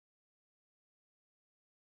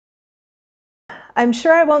I'm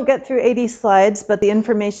sure I won't get through 80 slides, but the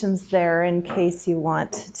information's there in case you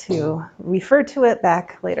want to refer to it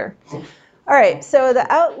back later. All right, so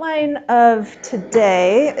the outline of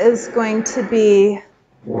today is going to be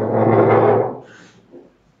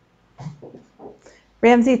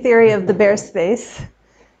Ramsey theory of the bare space,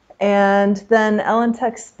 and then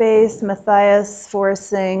Ellentek space, Mathias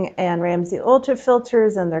forcing, and Ramsey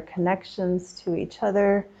ultrafilters and their connections to each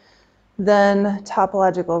other. Then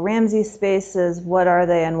topological Ramsey spaces, what are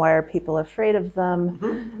they and why are people afraid of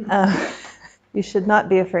them? You should not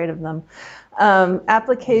be afraid of them.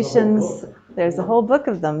 Applications, there's a whole book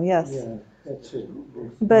of them, yes. Yeah, that's it.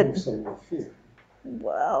 But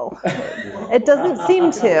well, it doesn't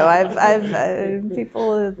seem to.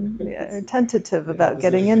 People are tentative about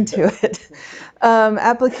getting into it.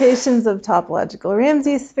 Applications of topological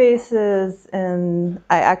Ramsey spaces, and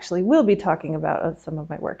I actually will be talking about some of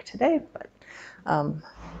my work today, but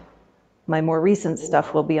my more recent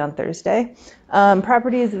stuff will be on Thursday.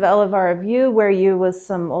 Properties of L of R of U, where U was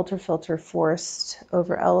some ultrafilter forced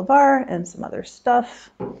over L of R and some other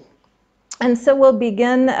stuff. And so we'll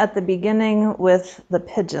begin at the beginning with the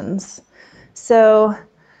pigeons. So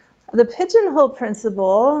the pigeonhole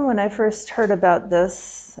principle, when I first heard about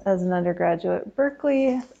this as an undergraduate at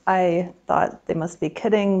Berkeley, I thought they must be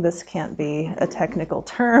kidding. This can't be a technical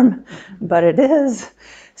term, but it is.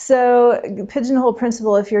 So pigeonhole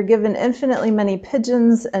principle, if you're given infinitely many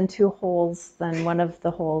pigeons and 2 holes, then one of the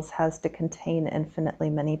holes has to contain infinitely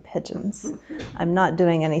many pigeons. I'm not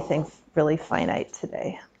doing anything really finite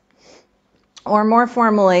today. Or more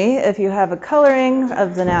formally, if you have a coloring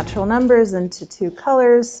of the natural numbers into 2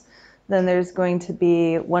 colors, then there's going to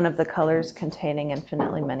be one of the colors containing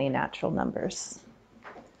infinitely many natural numbers.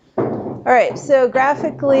 All right, so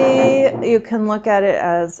graphically, you can look at it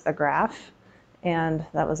as a graph, and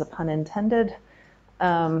that was a pun intended.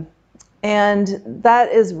 And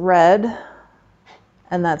that is red,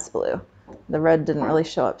 and that's blue. The red didn't really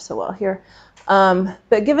show up so well here.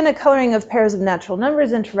 But given a coloring of pairs of natural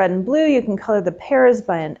numbers into red and blue, you can color the pairs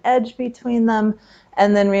by an edge between them.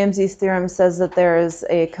 And then Ramsey's theorem says that there is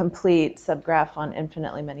a complete subgraph on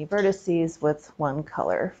infinitely many vertices with 1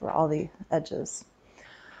 color for all the edges.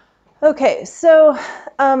 Okay, so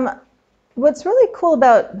what's really cool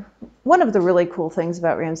about, one of the really cool things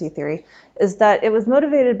about Ramsey theory is that it was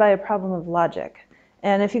motivated by a problem of logic.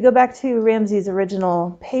 And if you go back to Ramsey's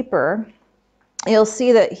original paper, you'll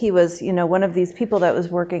see that he was, one of these people that was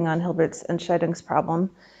working on Hilbert's and Scheidung's problem.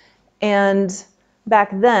 And back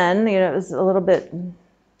then, it was a little bit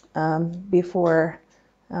before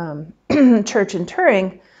Church and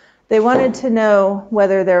Turing, they wanted to know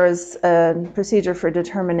whether there was a procedure for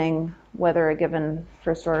determining whether a given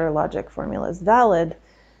first-order logic formula is valid.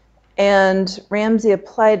 And Ramsey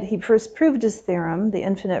he first proved his theorem, the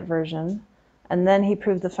infinite version, and then he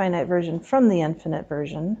proved the finite version from the infinite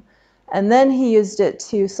version. And then he used it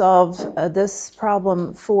to solve this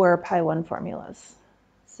problem for pi1 formulas.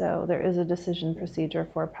 So there is a decision procedure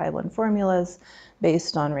for pi1 formulas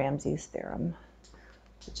based on Ramsey's theorem,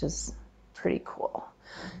 which is pretty cool.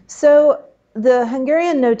 So the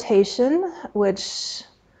Hungarian notation, which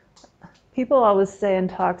people always say in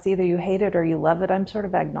talks, either you hate it or you love it. I'm sort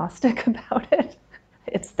of agnostic about it.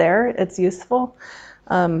 It's there, it's useful.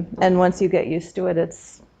 And once you get used to it,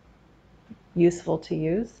 it's useful to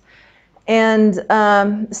use. And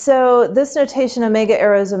so this notation, omega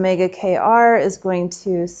arrows omega kr, is going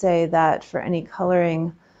to say that for any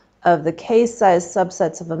coloring of the k-size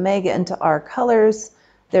subsets of omega into r colors,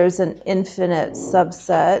 there's an infinite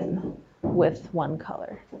subset with 1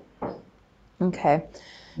 color. Okay.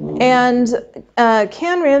 And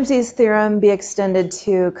can Ramsey's theorem be extended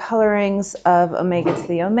to colorings of omega to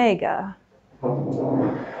the omega?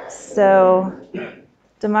 So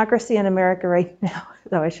democracy in America right now,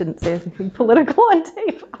 though I shouldn't say anything political on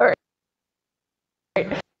tape. All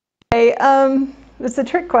right. Okay, it's a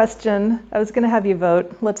trick question. I was going to have you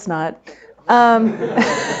vote. Let's not.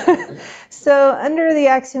 So under the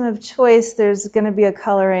axiom of choice, there's going to be a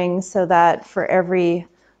coloring so that for every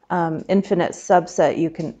infinite subset,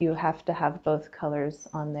 you have to have both colors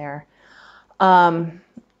on there.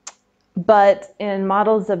 But in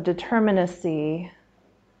models of determinacy,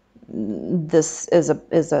 this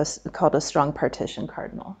is called a strong partition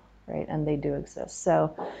cardinal, right? And they do exist.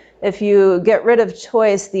 So if you get rid of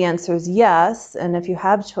choice, the answer is yes. And if you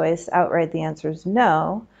have choice outright, the answer is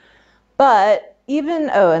no. But even,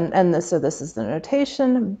 so this is the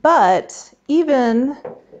notation, but even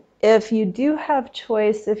if you do have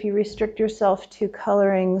choice, if you restrict yourself to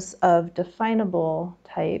colorings of definable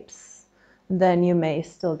types, then you may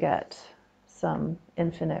still get some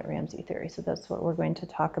infinite Ramsey theory. So that's what we're going to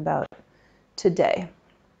talk about today.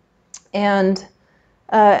 And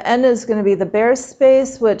N is going to be the bare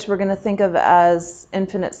space, which we're going to think of as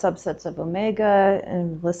infinite subsets of omega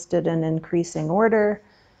and listed in increasing order,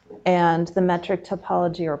 and the metric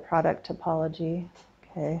topology or product topology,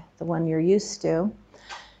 okay, the one you're used to.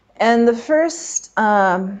 And the first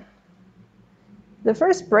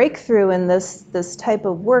breakthrough in this type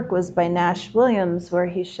of work was by Nash-Williams, where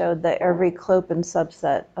he showed that every Clopin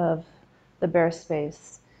subset of the bare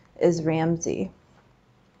space is Ramsey.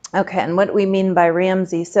 Okay, and what do we mean by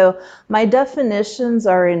Ramsey? So my definitions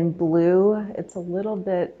are in blue. It's a little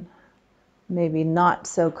bit maybe not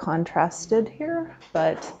so contrasted here,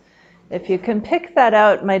 but if you can pick that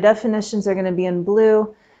out, my definitions are going to be in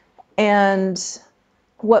blue. And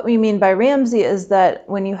what we mean by Ramsey is that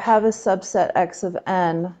when you have a subset X of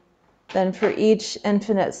n, then for each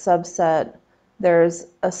infinite subset, there's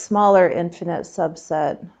a smaller infinite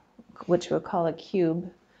subset, which we'll call a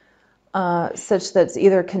cube, such that it's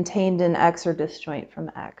either contained in X or disjoint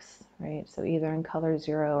from X, right? So either in color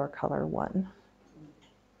 0 or color 1.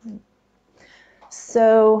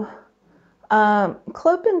 So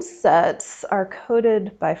Clopin sets are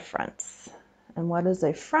coded by fronts. And what is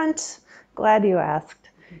a front? Glad you asked.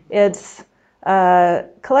 It's a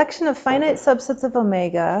collection of finite subsets of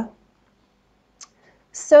omega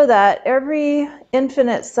so that every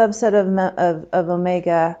infinite subset of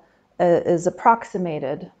omega is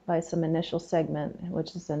approximated by some initial segment,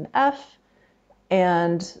 which is an F,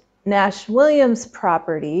 and Nash-Williams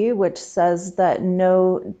property, which says that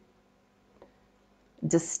no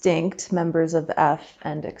distinct members of F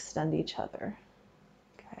end extend each other.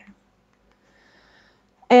 Okay.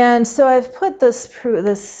 And so I've put this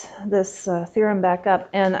theorem back up,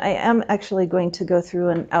 and I am actually going to go through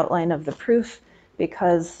an outline of the proof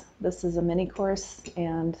because this is a mini course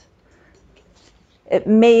and it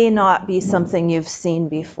may not be something you've seen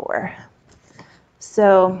before.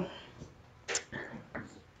 So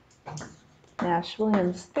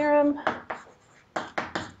Nash-Williams theorem.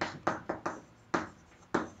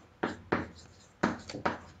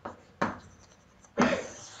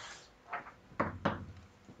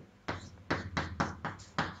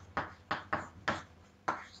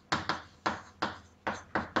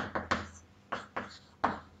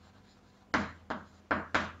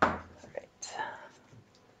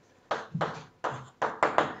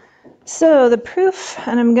 So the proof,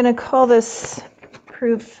 and I'm going to call this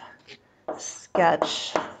proof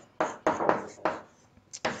sketch.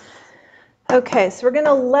 Okay, so we're going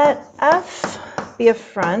to let F be a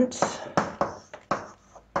front.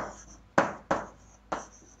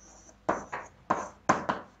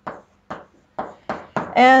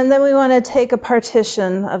 And then we want to take a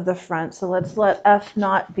partition of the front. So let's let F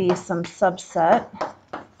not be some subset.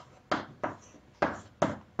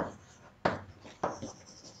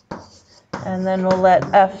 And then we'll let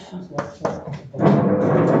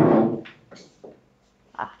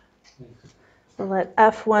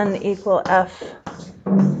F1 equal F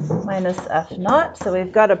minus F naught. So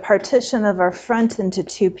we've got a partition of our front into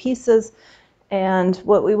two pieces. And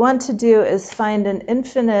what we want to do is find an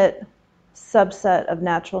infinite subset of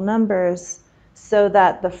natural numbers so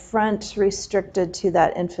that the front restricted to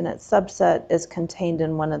that infinite subset is contained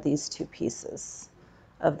in one of these two pieces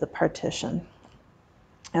of the partition.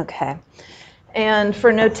 Okay. And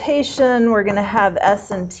for notation, we're going to have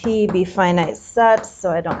S and T be finite sets, so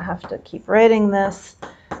I don't have to keep writing this.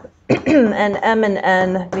 And M and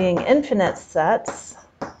N being infinite sets.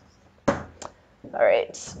 All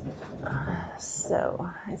right. So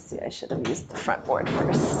I see I should have used the front board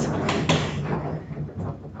first.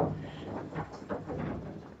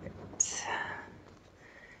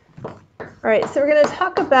 All right, so we're going to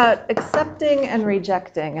talk about accepting and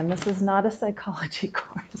rejecting, and this is not a psychology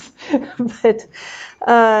course. But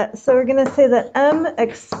so we're going to say that M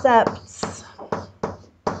accepts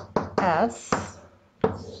S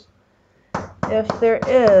if there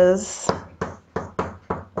is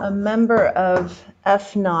a member of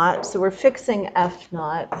F naught. So we're fixing F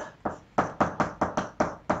naught.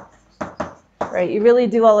 Right, you really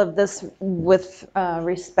do all of this with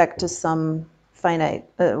respect to some finite,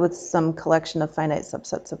 with some collection of finite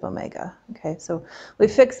subsets of omega. Okay, so we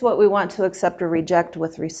fix what we want to accept or reject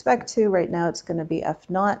with respect to. Right now it's going to be F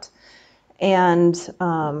naught. And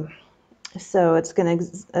so it's going to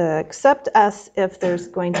accept S if there's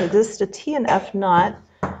going to exist a T in F naught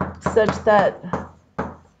such that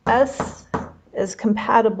S is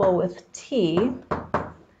compatible with T.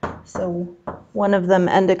 So one of them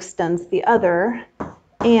end extends the other,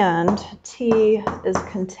 and T is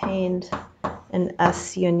contained in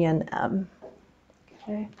S union M.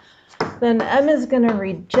 Okay. Then M is going to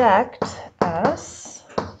reject S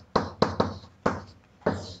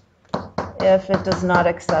if it does not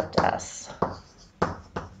accept S.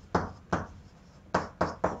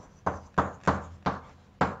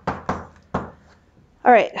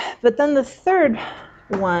 All right, but then the third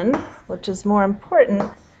one, which is more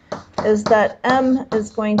important, is that M is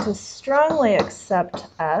going to strongly accept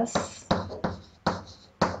S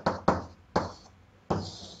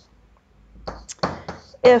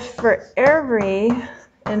if for every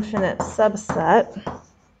infinite subset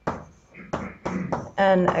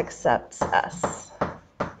N accepts S.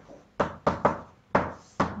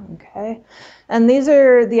 Okay, and these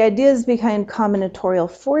are the ideas behind combinatorial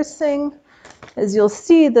forcing. As you'll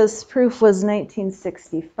see, this proof was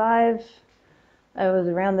 1965. It was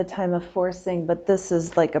around the time of forcing, but this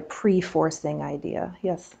is like a pre-forcing idea.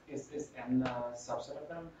 Yes? Is M a subset of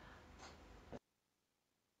them?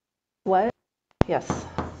 What? Yes.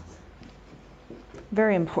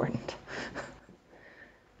 Very important.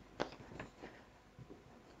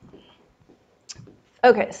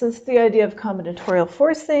 Okay, so this is the idea of combinatorial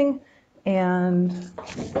forcing, and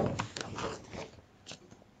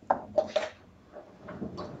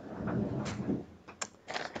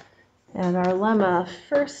our lemma,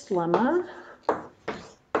 first lemma,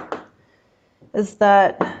 is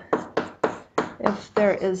that if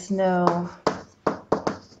there is no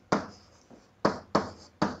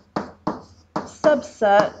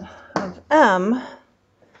subset of M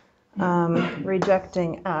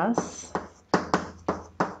rejecting S,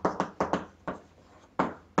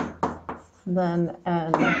 then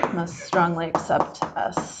N must strongly accept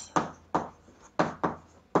S.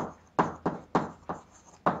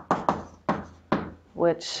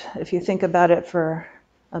 Which, if you think about it for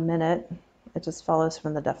a minute, it just follows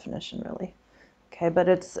from the definition, really. Okay, but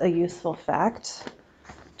it's a useful fact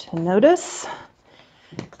to notice.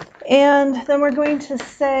 And then we're going to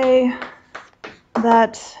say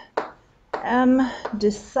that M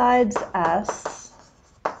decides S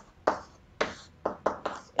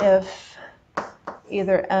if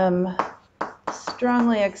either M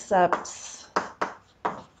strongly accepts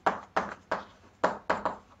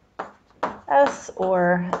S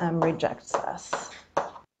or M rejects S.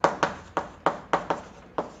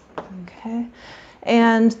 Okay,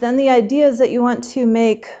 and then the idea is that you want to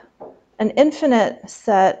make an infinite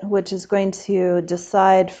set which is going to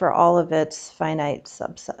decide for all of its finite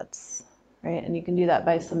subsets, right? And you can do that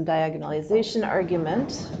by some diagonalization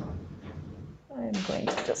argument. I'm going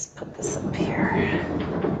to just put this up here.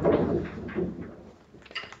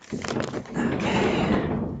 Okay.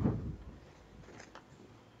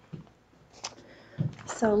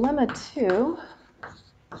 So lemma 2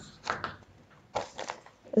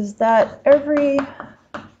 is that every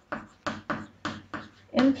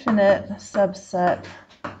infinite subset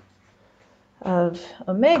of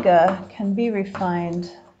omega can be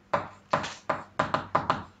refined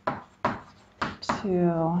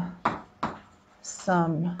to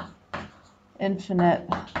some infinite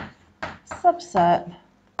subset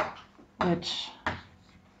which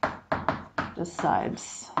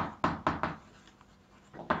decides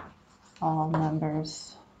all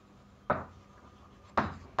members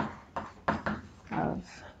of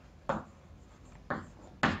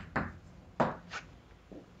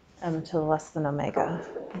M to the less than omega.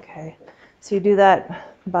 Okay, so you do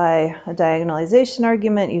that by a diagonalization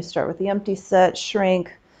argument. You start with the empty set,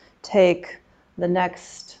 shrink, take the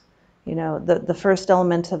next, the first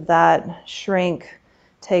element of that, shrink,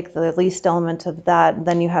 take the least element of that,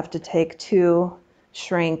 then you have to take 2,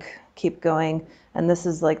 shrink, keep going. And this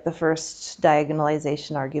is like the first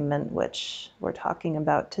diagonalization argument, which we're talking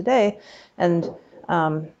about today. And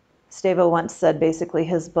Stavo once said basically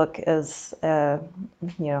his book is,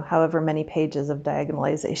 however many pages of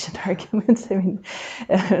diagonalization arguments. I mean,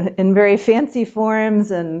 in very fancy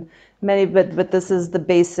forms and many, but this is the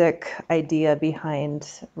basic idea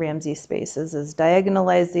behind Ramsey spaces: is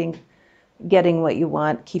diagonalizing, getting what you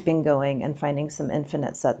want, keeping going, and finding some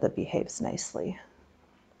infinite set that behaves nicely.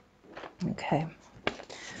 Okay.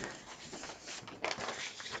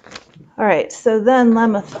 All right, so then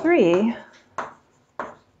lemma 3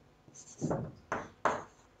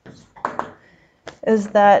 is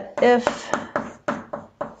that if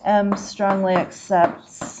M strongly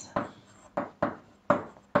accepts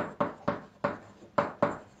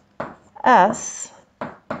S,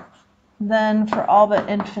 then for all but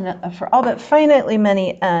finitely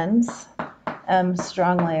many n's, M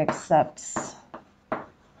strongly accepts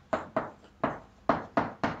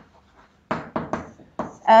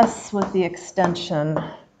S with the extension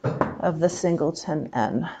of the singleton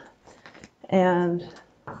n. And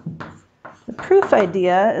the proof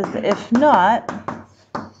idea is that if not,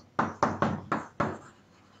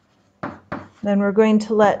 then we're going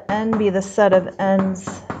to let n be the set of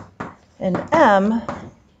n's in M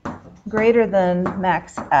greater than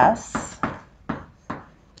max S,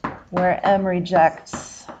 where M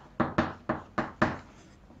rejects.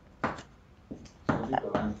 The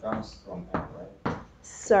little n comes from M, right?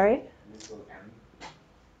 Sorry? Little n.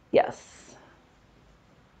 Yes.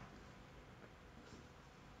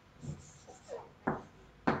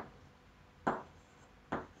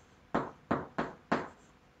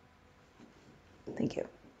 Thank you.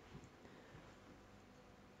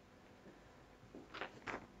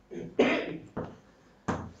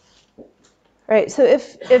 All right, so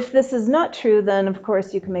if this is not true, then of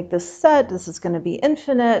course you can make this set. This is going to be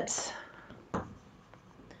infinite.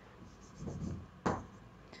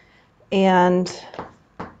 And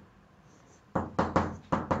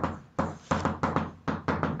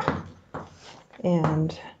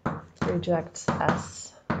rejects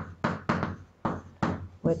S,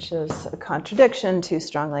 which is a contradiction to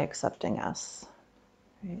strongly accepting S.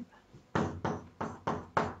 Right?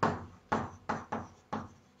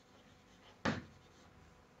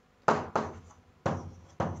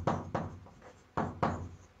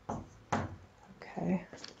 Okay.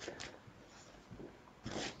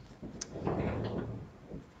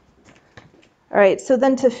 All right, so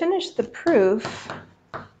then to finish the proof,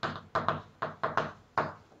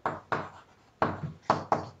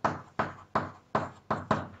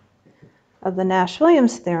 of the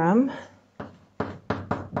Nash-Williams theorem,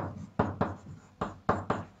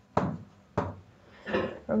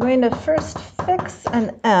 we're going to first fix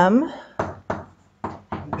an M,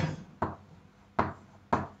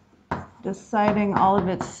 deciding all of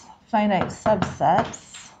its finite subsets.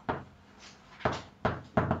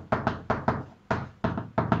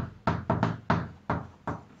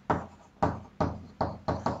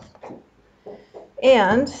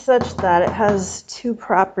 And such that it has two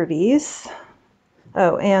properties.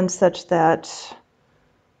 Oh, and such that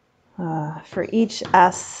for each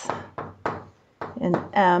S in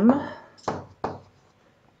M,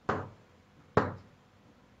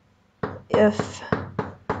 if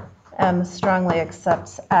M strongly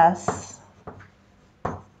accepts S,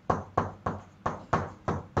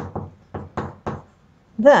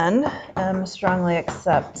 then M strongly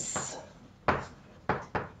accepts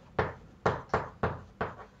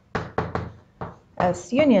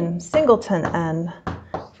S union singleton N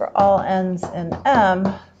for all n's in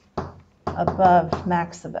M above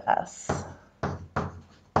max of S.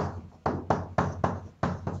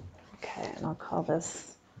 Okay, and I'll call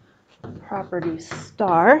this property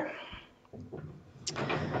star.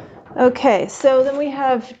 Okay, so then we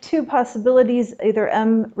have two possibilities. Either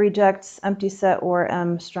M rejects empty set or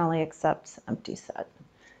M strongly accepts empty set.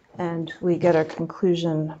 And we get our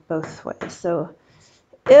conclusion both ways. So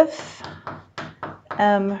if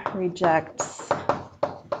M rejects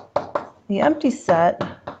the empty set,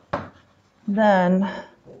 then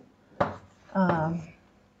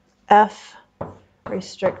F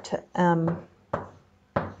restrict to M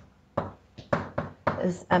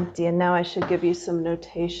is empty. And now I should give you some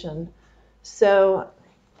notation. So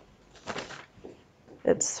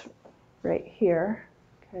it's right here.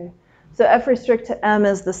 Okay. So F restrict to M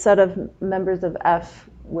is the set of members of F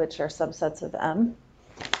which are subsets of M.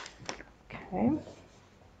 Okay.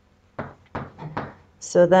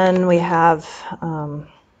 So then we have,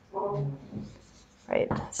 right,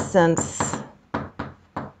 since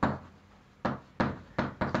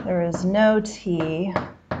there is no T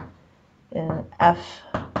in F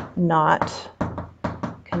not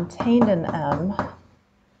contained in M,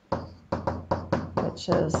 which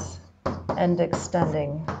is end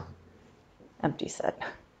extending empty set.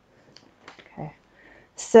 Okay.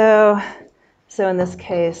 So in this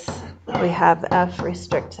case, we have F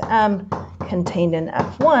restrict to M contained in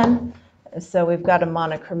F1. So we've got a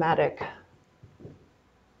monochromatic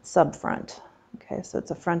subfront. Okay, so it's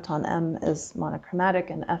a front on M is monochromatic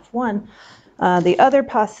in F1. The other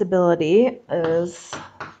possibility is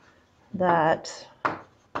that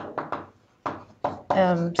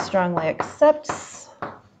M strongly accepts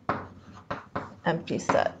empty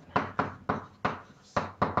set.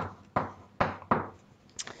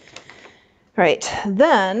 Right,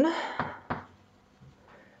 then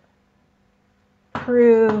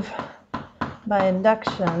prove by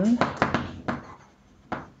induction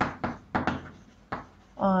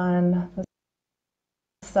on the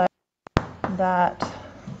side that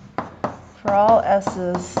for all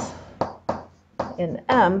S's in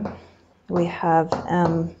M, we have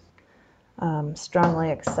M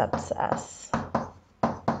strongly accepts S.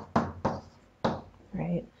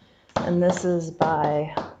 Right, and this is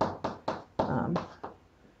by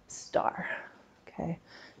star. Okay,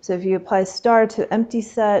 so if you apply star to empty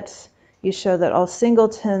set, you show that all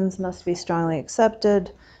singletons must be strongly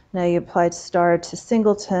accepted. Now you apply star to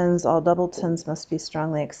singletons, all doubletons must be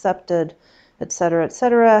strongly accepted, et cetera, et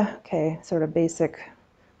cetera. Okay, sort of basic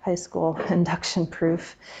high school induction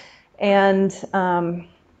proof. And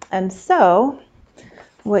so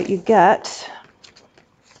what you get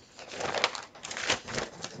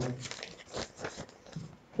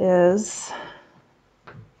is,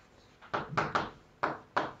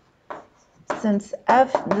 since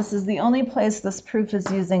F, this is the only place this proof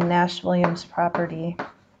is using Nash-Williams property.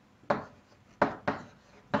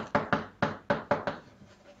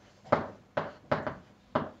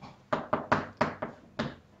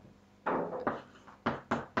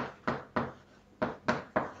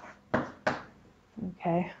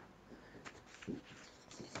 Okay.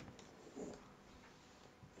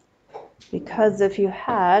 Because if you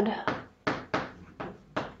had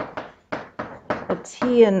a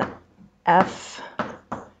T in F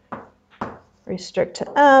restrict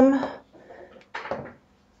to M,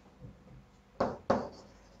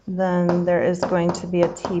 then there is going to be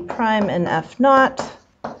a T prime in F naught,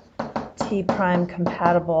 T prime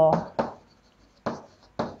compatible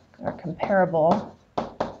or comparable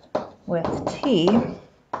with T,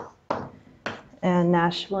 and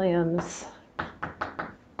Nash-Williams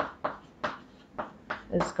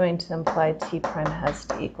is going to imply T prime has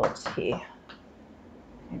to equal T.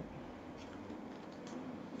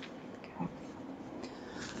 Okay.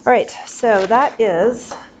 All right, so that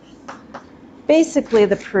is basically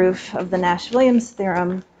the proof of the Nash-Williams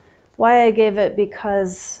theorem. Why I gave it,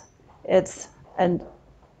 because it's an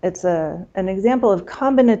example of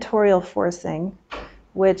combinatorial forcing,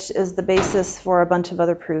 which is the basis for a bunch of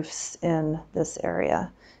other proofs in this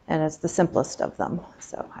area, and it's the simplest of them.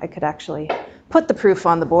 So I could actually put the proof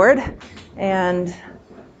on the board and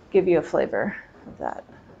give you a flavor of that.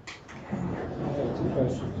 I have two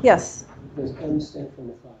questions. Yes? Does M stand for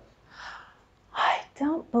Matthias? I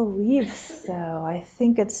don't believe so. I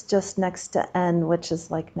think it's just next to N, which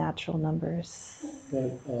is like natural numbers.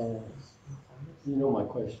 But you know my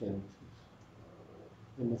question.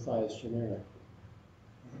 The Matthias generic.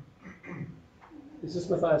 Is this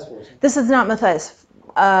Matthias forcing? This is not Matthias.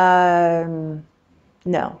 No,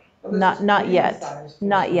 not yet.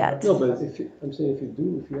 Not yet. No, but I'm saying if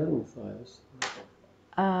you had a Matthias.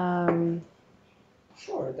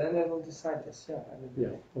 Sure, then I will decide this.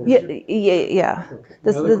 Yeah. Yeah. Okay.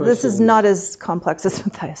 This is not as complex as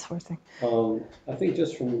Matthias forcing. I think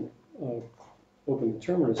just from open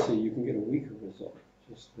determinacy, you can get a weaker result.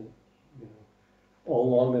 Just that, all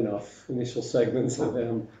long enough initial segments of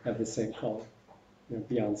M have the same color,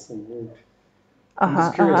 beyond some root. I'm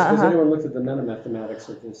just curious, has anyone looked at the metamathematics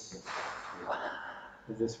of this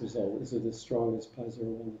result? Is it as strong as pi 0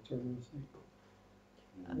 1 determinacy?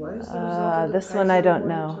 What is the result of the this one I don't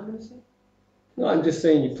know. determinacy? No, I'm just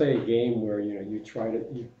saying you play a game where you try to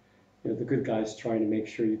the good guy's trying to make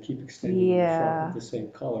sure you keep extending the front with the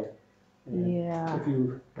same color. And Yeah. If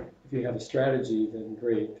you have a strategy, then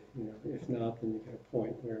great. If not, then you get a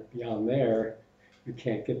point where beyond there you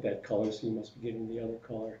can't get that color, so you must be getting the other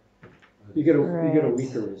color. You get a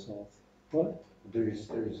weaker result. What? There's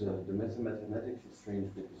the mathematics is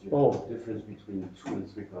strange because you have a difference between 2 and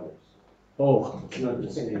 3 colors. Oh, it's not the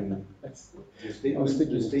same. The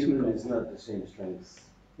statement is not the same strength.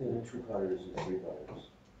 2 colors and 3 colors.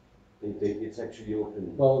 It's actually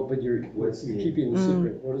open. Well, but you're keeping the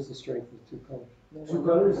secret. What is the strength of 2 colors? 2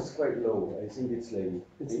 colors is quite low. I think it's like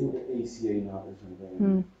ACA not or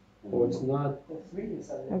something. Oh, it's not.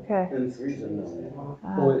 Okay. And 3's unknown.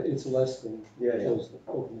 Oh, it's less than those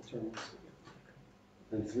open determinants.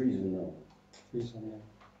 And 3's unknown. 3's unknown.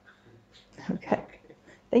 Okay.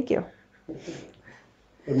 Thank you.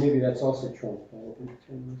 But maybe that's also trumped by open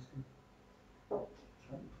determinacy.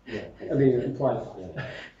 Yeah. I mean, implied. Yeah.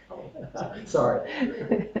 Sorry.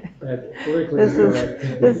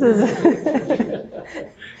 This is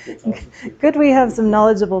good. We have some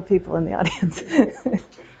knowledgeable people in the audience.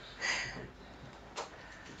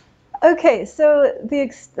 Okay, so the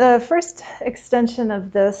first extension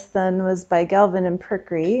of this then was by Galvin and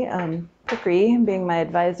Prickery. Prickery being my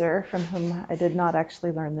advisor, from whom I did not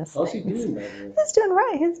actually learn this. How's he doing, by the way? He's doing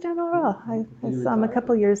right. He's doing all well. I saw him a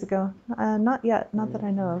couple years ago. Not yet, not that I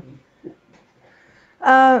know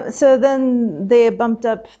of. So then they bumped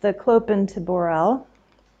up the Clopin to Borel,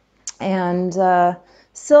 and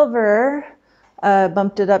Silver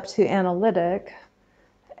bumped it up to analytic,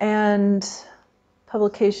 and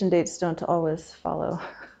publication dates don't always follow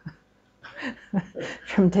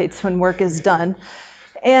from dates when work is done.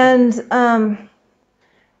 And so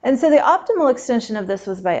the optimal extension of this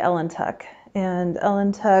was by Ellen Tuck. And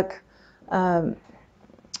Ellentuck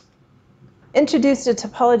introduced a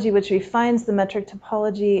topology which refines the metric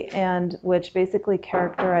topology and which basically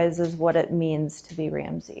characterizes what it means to be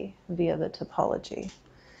Ramsey via the topology.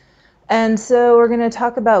 And so we're going to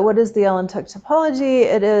talk about what is the Ellentuck topology.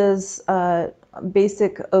 It is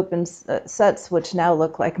basic open sets, which now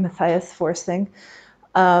look like Matthias forcing,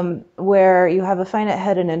 where you have a finite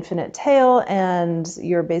head and infinite tail, and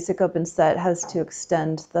your basic open set has to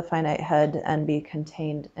extend the finite head and be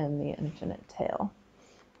contained in the infinite tail.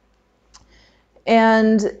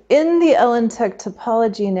 And in the Ellentuck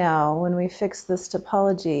topology now, when we fix this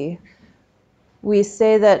topology, we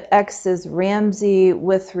say that X is Ramsey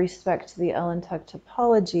with respect to the Ellentuck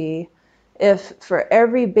topology if for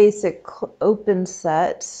every basic open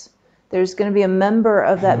set, there's going to be a member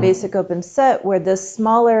of that basic open set where this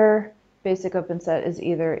smaller basic open set is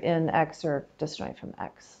either in X or disjoint from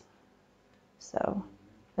X. So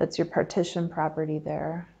that's your partition property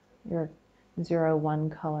there, your 0, 1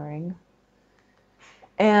 coloring.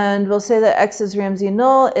 And we'll say that X is Ramsey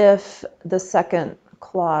null if the second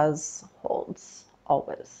clause holds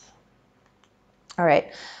always. All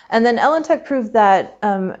right, and then Ellentuck proved that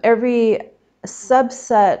every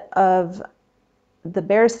subset of the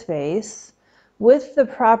Baire space with the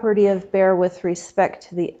property of Baire with respect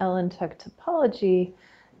to the Ellentuck topology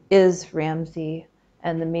is Ramsey,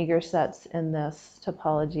 and the meager sets in this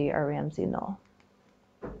topology are Ramsey null.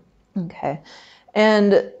 Okay,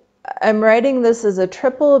 and I'm writing this as a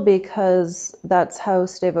triple because that's how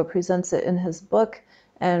Stavo presents it in his book,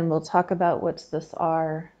 and we'll talk about what's this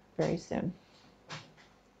R very soon.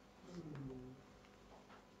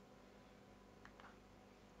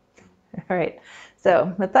 All right,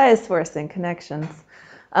 so Matthias forcing connections.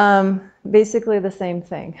 Basically the same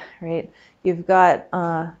thing, right? You've got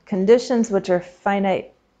conditions which are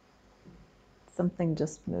finite. Something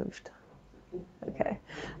just moved. Okay.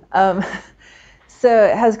 So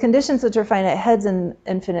it has conditions which are finite heads and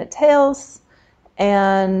infinite tails,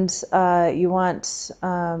 and you want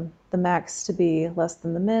the max to be less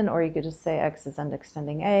than the min, or you could just say X is end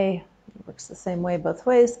extending A. It works the same way both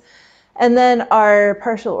ways. And then our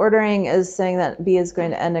partial ordering is saying that B is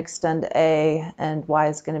going to end extend A and Y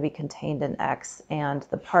is going to be contained in X, and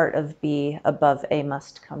the part of B above A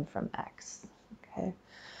must come from X. Okay.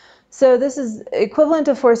 So this is equivalent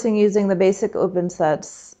to forcing using the basic open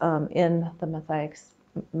sets in the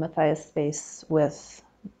Matthias space with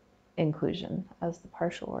inclusion as the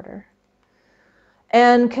partial order.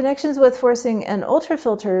 And connections with forcing and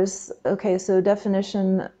ultrafilters. Okay, so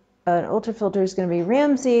definition, an ultrafilter is going to be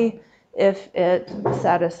Ramsey if it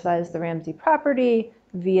satisfies the Ramsey property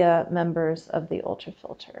via members of the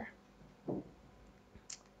ultrafilter.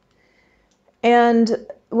 And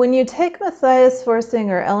when you take Matthias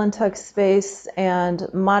forcing or Ellentuck space and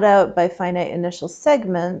mod out by finite initial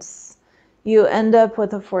segments, you end up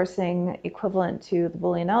with a forcing equivalent to the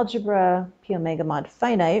Boolean algebra P omega mod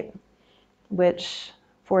finite, which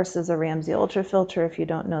forces a Ramsey ultrafilter. If you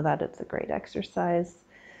don't know that, it's a great exercise.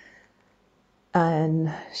 And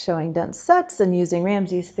showing dense sets and using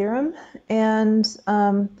Ramsey's theorem. And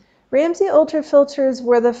Ramsey ultrafilters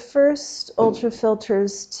were the first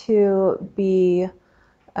ultrafilters to be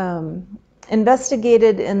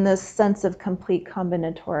investigated in this sense of complete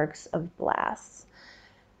combinatorics of blasts,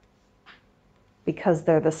 because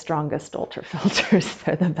they're the strongest ultrafilters.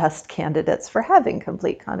 They're the best candidates for having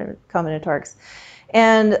complete combinatorics.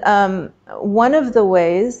 And one of the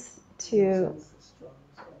ways to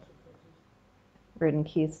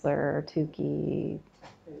Rudin-Kiesler or Tukey.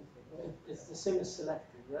 It's the same as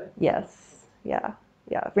selective, right? Yes, yeah.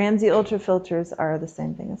 Ramsey ultrafilters are the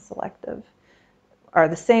same thing as selective, are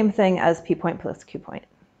the same thing as P point plus Q point.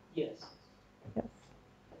 Yes. Yes.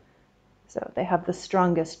 So they have the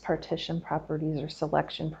strongest partition properties or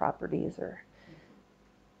selection properties or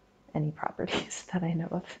any properties that I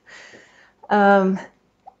know of.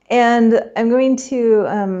 And I'm going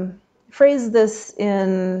to phrase this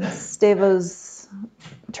in Stavo's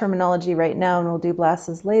terminology right now, and we'll do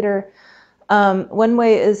blasts later. One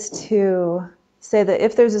way is to say that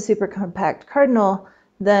if there's a supercompact cardinal,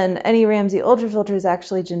 then any Ramsey ultrafilter is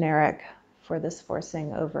actually generic for this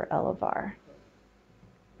forcing over L of R.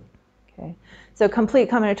 Okay. So complete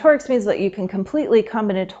combinatorics means that you can completely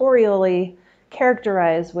combinatorially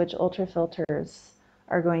characterize which ultrafilters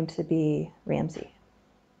are going to be Ramsey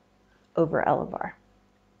over L of R.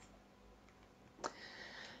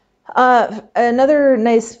 Another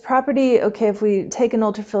nice property, okay, if we take an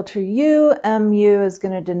ultrafilter U, MU is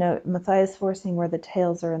going to denote Matthias forcing where the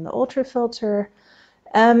tails are in the ultrafilter.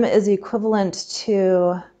 M is equivalent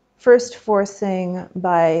to first forcing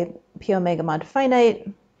by P omega mod finite,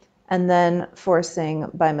 and then forcing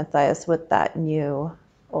by Matthias with that new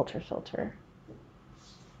ultrafilter,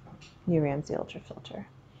 new Ramsey ultrafilter.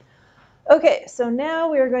 Okay, so now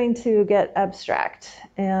we're going to get abstract,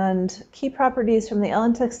 and key properties from the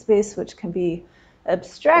L-in-text space, which can be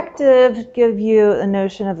abstractive, give you a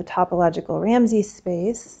notion of a topological Ramsey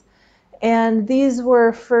space. And these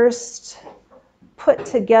were first put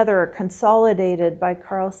together, consolidated by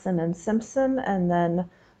Carlson and Simpson, and then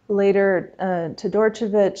later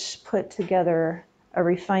Todorcevich put together a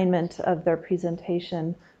refinement of their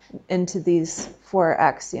presentation into these 4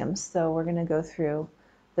 axioms. So we're going to go through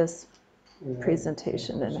this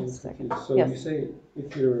presentation in a second. So yes. You say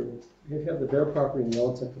if you have the bare property in the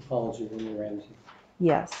L-in-text topology, then you're Ramsey.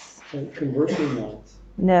 Yes. And conversely not.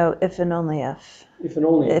 No, if and only if. If and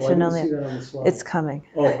only if. If and only see that on the slide. It's coming.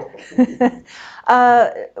 Oh.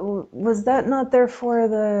 Was that not there for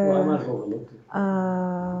the? Well, I might have overlooked it.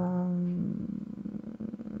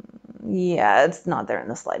 Yeah, it's not there in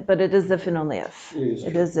the slide, but it is if and only if.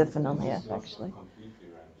 It is if and only if, actually. Completely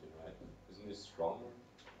Ramsey, right? Isn't this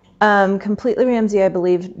stronger? Completely Ramsey, I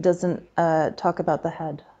believe, doesn't talk about the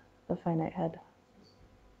head, the finite head.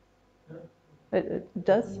 It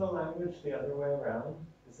does? Isn't the language the other way around?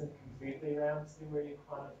 Isn't completely Ramsey where you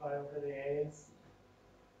quantify over the A's?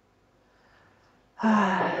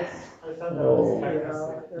 I thought that was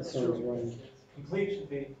That sounds right. complete should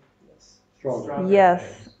be Stronger.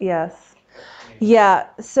 Yes, yes. Yeah,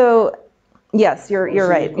 so yes, you're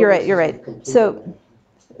right. You're right. So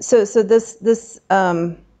this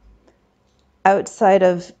outside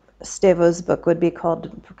of Stevo's book would be called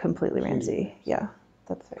completely Ramsey. Yeah,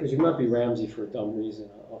 that's right. Because you might be Ramsey for a dumb reason,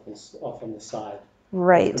 off on the side.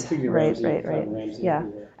 Right. Ramsey, Yeah,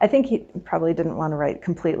 everywhere. I think he probably didn't want to write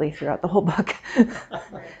completely throughout the whole book,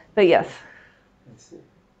 but yes. I see.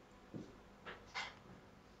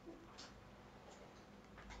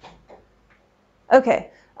 Okay,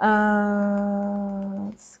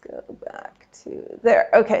 let's go back to there.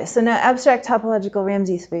 Okay, so now abstract topological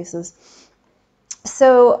Ramsey spaces.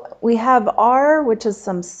 So we have R, which is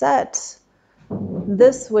some set,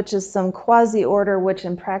 this, which is some quasi-order, which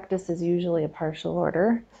in practice is usually a partial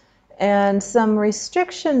order, and some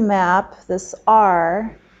restriction map, this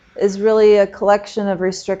R, is really a collection of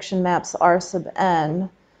restriction maps R sub n,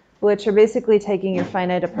 which are basically taking your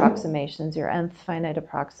finite approximations, your nth finite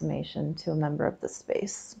approximation to a member of the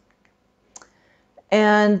space.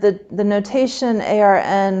 And the notation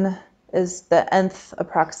ARN is the nth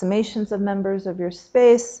approximations of members of your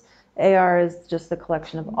space. AR is just the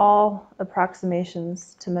collection of all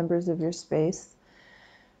approximations to members of your space.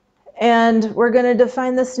 And we're going to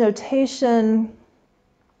define this notation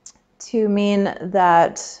to mean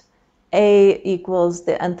that A equals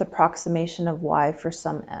the nth approximation of Y for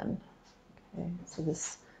some n. Okay, so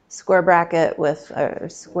this square bracket with a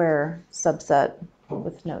square subset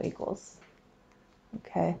with no equals.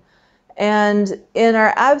 Okay. And in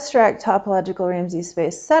our abstract topological Ramsey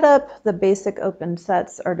space setup, the basic open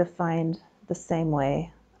sets are defined the same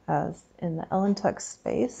way as in the L-in-text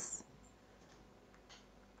space.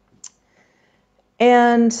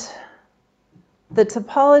 And the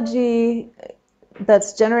topology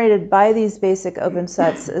that's generated by these basic open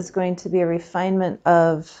sets is going to be a refinement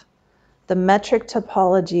of the metric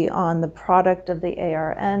topology on the product of the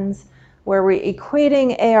ARNs, where we're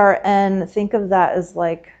equating ARN, think of that as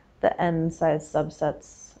like the n-size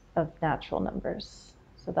subsets of natural numbers.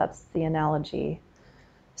 So that's the analogy.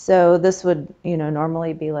 So this would,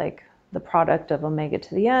 normally be like the product of omega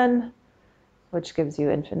to the n, which gives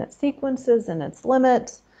you infinite sequences and its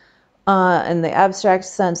limit. In the abstract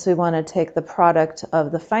sense, we want to take the product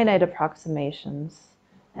of the finite approximations,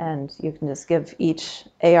 and you can just give each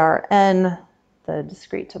ARN the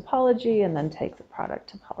discrete topology and then take the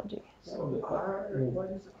product topology. So R, what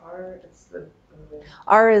is R? It's the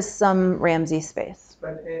R is some Ramsey space.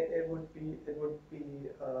 But it would be the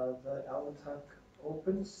L-in-text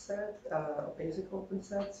open set, basic open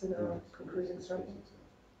sets in a concrete example.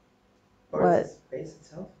 Or What? is it space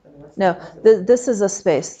itself? And what's No, this is a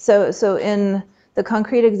space. So in the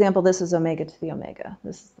concrete example, this is omega to the omega.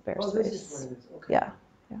 This is the bare space. This is what it is. Okay. Yeah.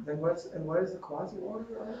 Then what is the quasi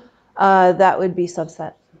order of it? That would be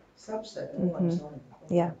subset. Subset. Oh, I'm sorry.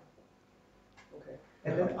 Okay. Yeah. Okay.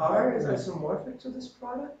 And then R is isomorphic to this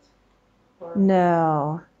product? Or?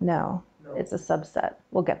 No. No. It's a subset.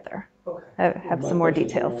 We'll get there. Okay. I have some more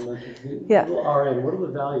details. Yeah. Rn, what are the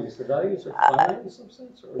values? The values are finite in some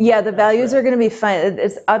sense? Or Yeah, the values are going to be finite.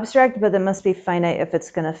 It's abstract, but it must be finite if it's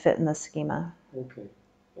going to fit in the schema. Okay.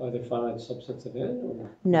 Are they finite subsets of n? Or?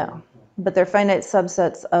 No, but they're finite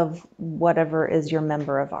subsets of whatever is your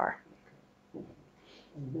member of R.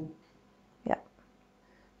 Mm-hmm. Yeah.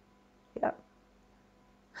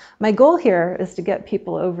 My goal here is to get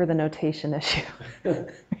people over the notation issue.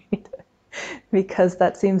 Right? Because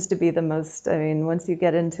that seems to be the most, I mean, once you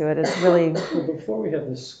get into it, it's really... Well, before we had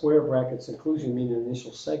this square brackets inclusion mean an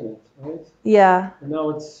initial segment, right? Yeah. And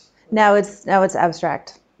now it's... Now it's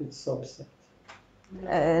abstract. It's subset.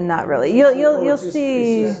 Not really. You'll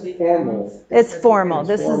see. It's just formal. It's formal.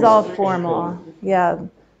 This is all Formal. formal. Okay. Yeah.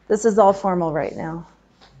 This is all formal right now.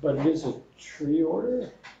 But it is a tree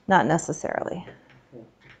order? Not necessarily.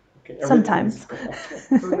 Okay, Sometimes.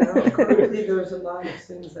 So now, currently, there's a lot of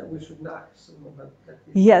things that we should not assume about that.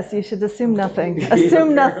 Yes, you should assume nothing.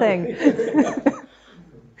 Assume nothing.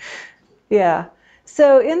 Yeah.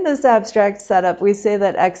 So in this abstract setup, we say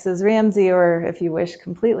that X is Ramsey, or if you wish,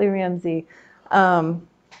 completely Ramsey.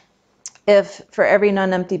 If for every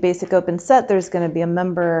non-empty basic open set, there's going to be a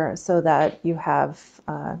member so that you have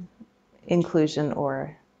inclusion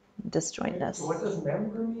or disjointness. So what does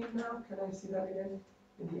member mean now? Can I see that again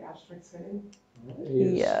in the abstract setting?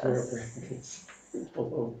 Yes.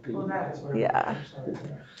 Below B. Oh, that is where. Yeah. I'm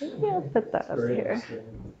sorry. Yeah, I'll put that up Very here.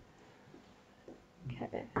 interesting.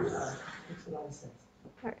 Okay. Makes a lot of sense.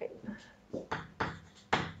 All right.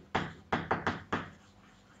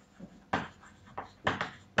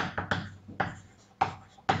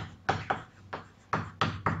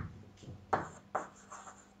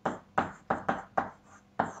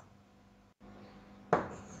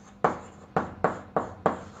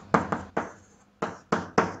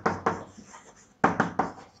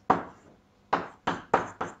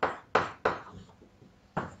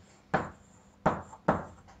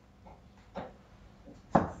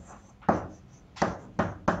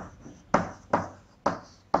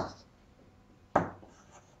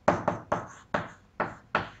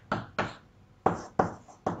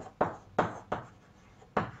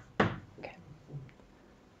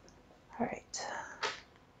 All right.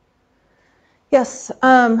 Yes,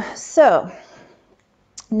 so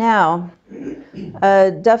now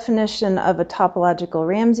a definition of a topological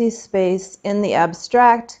Ramsey space in the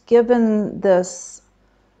abstract, given this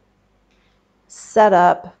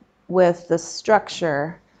setup with the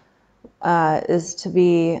structure, is to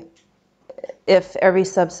be if every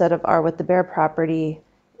subset of R with the bare property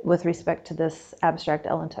with respect to this abstract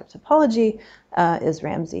L-type topology is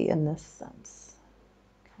Ramsey in this sense.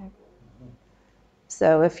 Okay.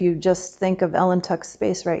 So if you just think of L-Tuck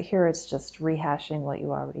space right here, it's just rehashing what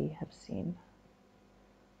you already have seen.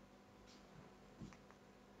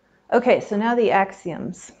 Okay, so now the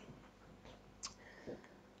axioms.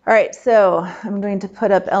 All right, so I'm going to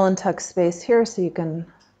put up L-Tuck space here so you can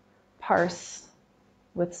parse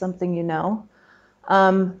with something you know.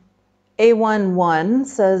 A11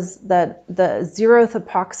 says that the zeroth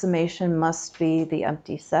approximation must be the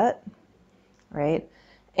empty set, right?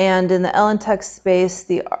 And in the L-Tuck space,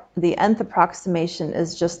 the nth approximation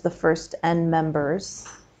is just the first n members.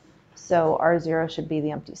 So R0 should be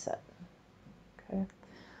the empty set. Okay.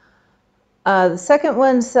 The second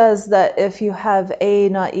one says that if you have A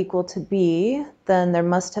not equal to B, then there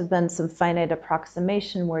must have been some finite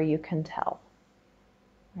approximation where you can tell,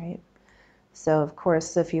 right? So of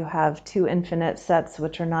course, if you have two infinite sets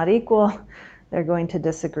which are not equal, they're going to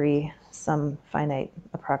disagree some finite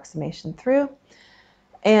approximation through.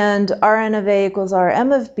 And Rn of A equals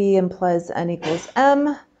Rm of B implies n equals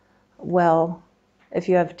m. Well, if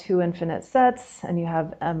you have two infinite sets and you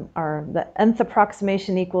have the nth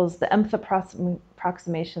approximation equals the mth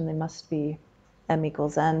approximation, they must be m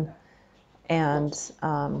equals n. And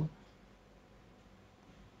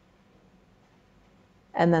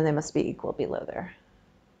then they must be equal below there.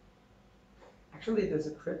 Actually, there's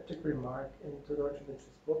a cryptic remark in Kurt Gödel's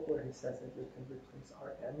book where he says that you can replace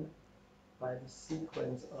Rn by the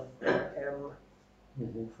sequence of m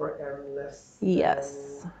for m less than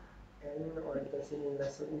Yes. n, or does he mean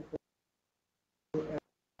less or equal to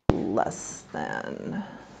m? Less than.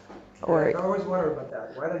 Or I always wonder about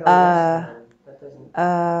that. Why the hell less than? That doesn't.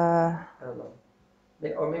 I don't know.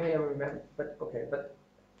 Or maybe I remember. But okay. But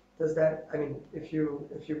does that? I mean, if you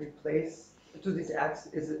replace to these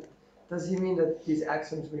axioms, is it? Does he mean that these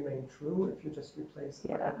axioms remain true if you just replace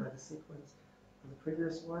Rn by the sequence of the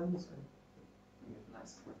previous ones?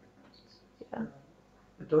 Yeah.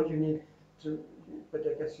 But don't you need to? But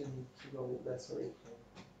I guess you need to go less or equal.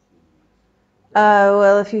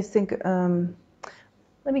 Well, if you think,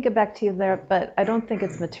 let me get back to you there, but I don't think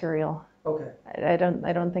it's material. Okay. I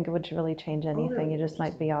don't think it would really change anything. really? You just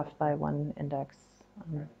might be off by one index.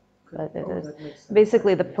 But it is That makes sense.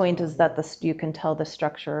 basically the point is that you can tell the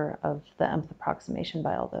structure of the nth approximation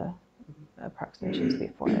by all the approximations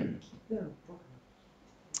before it. Yeah.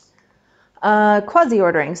 Okay.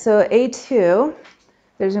 Quasi-ordering. So A2,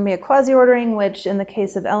 There's going to be a quasi-ordering, which in the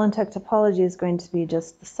case of Allen-Tuck topology is going to be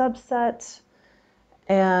just the subset.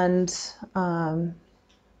 And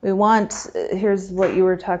we want, here's what you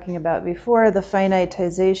were talking about before, the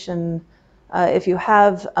finitization. If you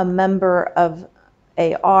have a member of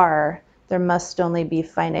AR, there must only be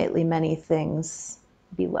finitely many things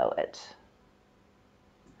below it,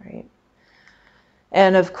 right?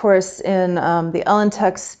 And of course, in the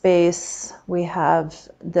Allen-Tuck space, we have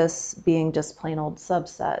this being just plain old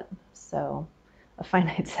subset. So a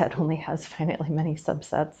finite set only has finitely many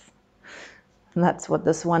subsets. And that's what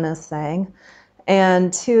this one is saying.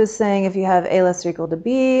 And 2 is saying if you have A less or equal to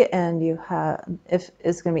B, and you have, if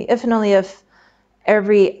it's going to be if and only if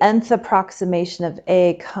every nth approximation of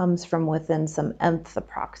A comes from within some nth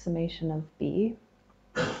approximation of B.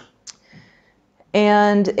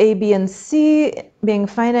 And A, B, and C being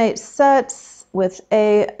finite sets with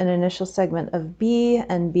A an initial segment of B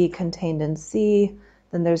and B contained in C,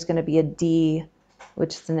 then there's going to be a D,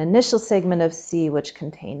 which is an initial segment of C which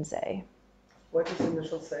contains A. What does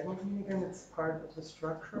initial segment mean again? It's part of the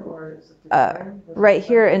structure, or is it defined? Right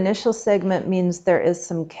here, initial segment means there is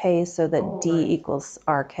some K so that D right. equals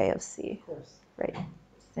RK of C. Of course. Right,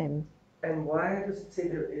 same. And why does it say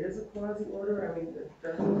there is a quasi-order? I mean, it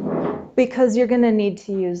doesn't. Because you're going to need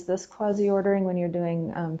to use this quasi-ordering when you're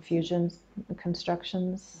doing fusion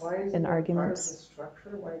constructions Why is in it arguments. part of the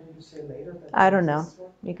structure? Why did you say later? That I it don't know. exists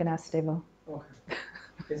one? You can ask Devo. Okay.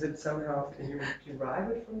 Is it somehow, can you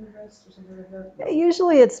derive it from the rest or something like that? No.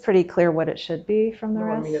 Usually it's pretty clear what it should be from the No, I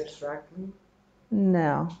rest. mean abstractly?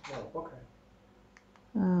 No, No, okay.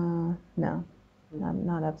 no,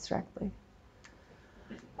 not abstractly.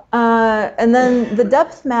 And then the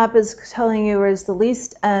depth map is telling you where is the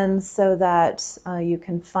least n so that you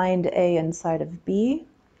can find A inside of B.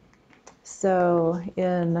 So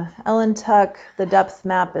in Allen-Tuck, the depth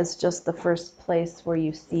map is just the first place where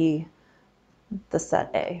you see the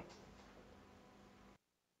set A.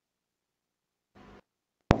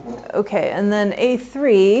 Okay, and then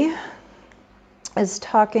A3 is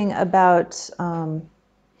talking about, so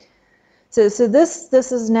this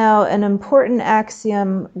is now an important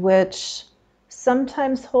axiom which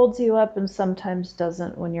sometimes holds you up and sometimes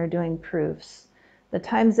doesn't when you're doing proofs. The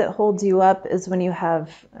times it holds you up is when you have,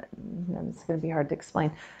 it's going to be hard to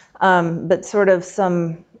explain, but sort of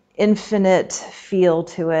some infinite feel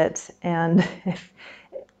to it, and if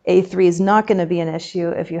A3 is not going to be an issue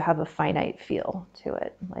if you have a finite feel to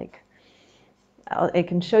it. Like, I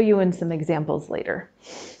can show you in some examples later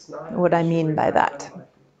what I mean by that.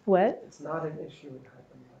 What? It's not an issue in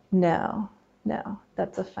hypermodulation. No,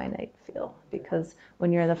 that's a finite feel, because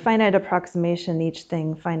when you're in a finite approximation, each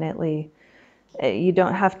thing finitely, you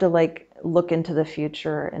don't have to like look into the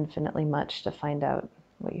future infinitely much to find out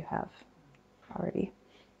what you have already.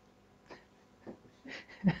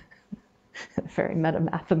 Very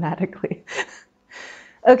mathematically.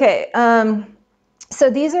 Okay, so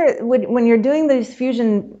these are, when you're doing these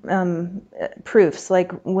fusion proofs,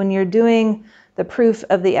 like when you're doing the proof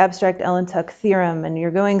of the abstract Allen-Tuck theorem and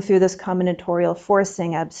you're going through this combinatorial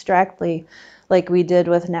forcing abstractly, like we did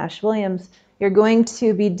with Nash-Williams, you're going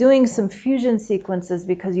to be doing some fusion sequences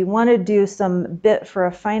because you want to do some bit for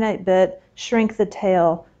a finite bit, shrink the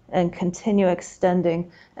tail, and continue extending.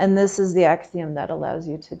 And this is the axiom that allows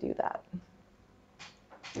you to do that.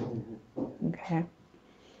 Okay.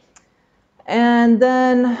 And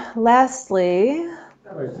then lastly,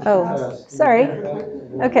 oh, sorry.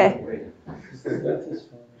 Okay.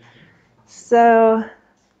 So,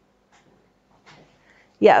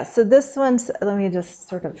 yeah, so this one's, let me just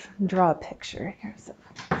sort of draw a picture here. So,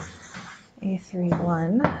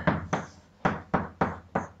 A31.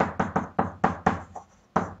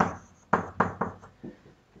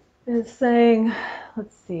 Is saying,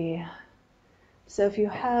 let's see. So if you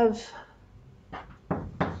have,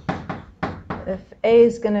 if A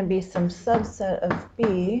is going to be some subset of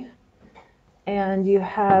B, and you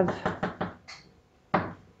have,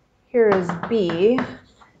 here is B,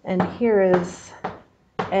 and here is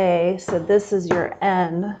A, so this is your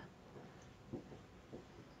N,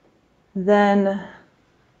 then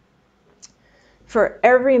for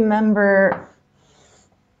every member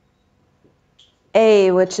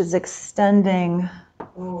A, which is extending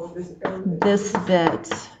this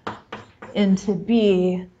bit into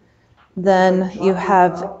B, then you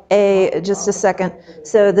have A, just a second.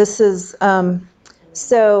 So this is,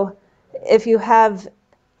 so if you have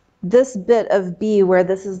this bit of B where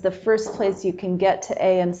this is the first place you can get to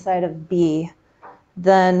A inside of B,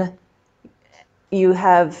 then you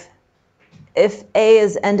have, if A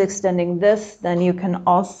is end extending this, then you can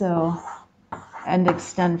also end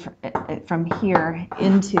extend from here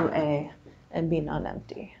into A. and be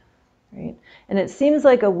non-empty, right? And it seems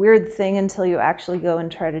like a weird thing until you actually go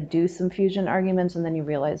and try to do some fusion arguments, and then you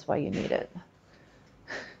realize why you need it.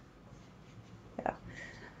 Yeah.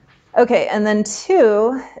 Okay, and then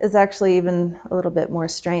 2 is actually even a little bit more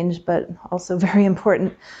strange, but also very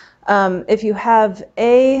important. If you have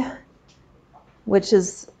A, which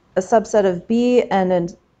is a subset of B, and an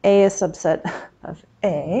A, a subset of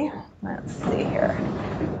A, let's see here.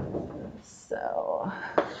 So,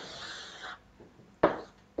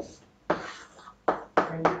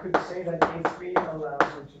 And you could say that A3 allows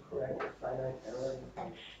you to correct a finite error,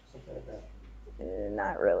 something like that.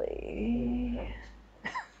 not really.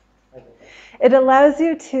 It allows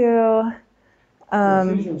you to.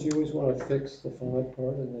 In fusions, you always want to fix the finite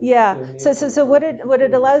part. And then Yeah. So what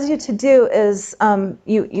it allows you to do is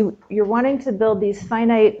you're wanting to build these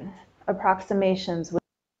finite approximations, which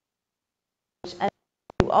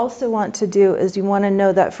you also want to do is you want to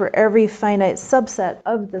know that for every finite subset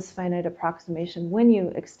of this finite approximation, when you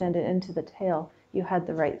extend it into the tail, you had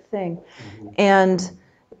the right thing. And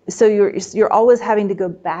so you're always having to go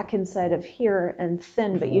back inside of here and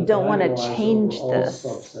thin, but you don't want to change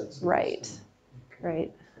this. Right.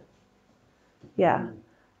 Right. Yeah.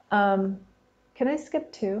 Can I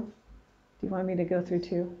skip 2? Do you want me to go through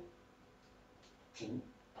 2? Can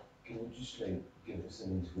you just like give us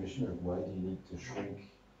an intuition of why do you need to shrink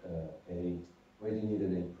why do you need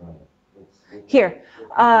an A prime? Here,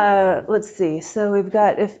 let's see. So we've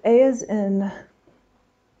got, if A is in,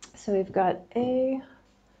 so we've got A,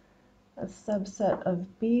 a subset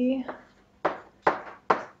of B.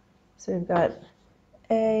 So we've got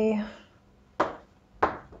A,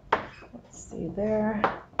 let's see there.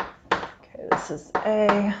 Okay, this is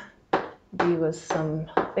A. B was some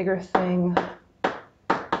bigger thing.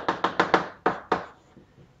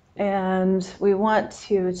 And we want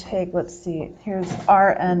to take, let's see, here's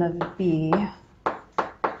Rn of B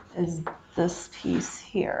is this piece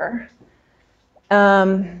here.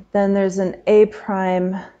 Then there's an A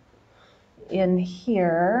prime in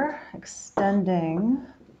here, extending,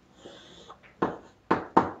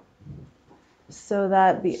 so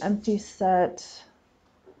that the empty set,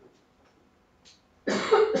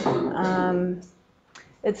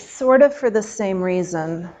 it's sort of for the same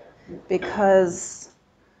reason, because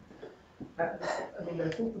I mean, I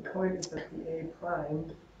think the point is that the A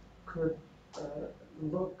prime could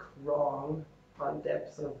look wrong on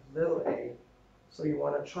depths of little a. So you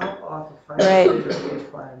want to chop off a finite bigger A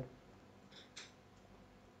prime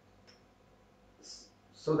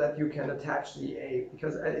so that you can attach the A,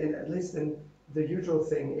 because at least in the usual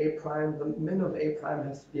thing, A prime, the min of A prime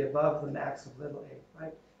has to be above the max of little a,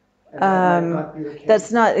 right? And that might not be the case.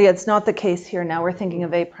 It's not the case here. Now we're thinking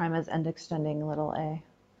of A prime as end extending little a,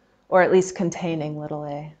 or at least containing little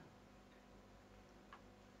a.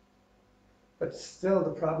 But still,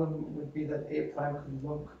 the problem would be that A prime could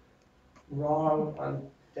look wrong on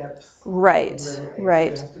depth. Right,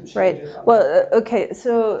 right. Well, okay,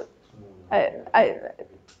 so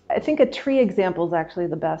I think a tree example is actually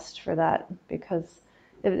the best for that, because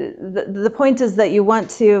the point is that you want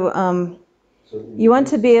to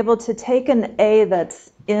be able to take an A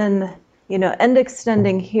that's in, end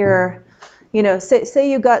extending here.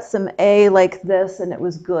 Say you got some A like this and it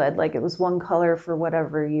was good, like it was one color for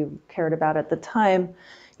whatever you cared about at the time.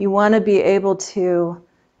 You want to be able to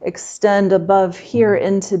extend above here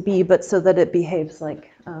into B, but so that it behaves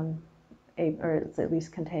like A, or it's at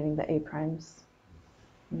least containing the A primes.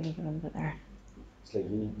 Let me get over there. It's like you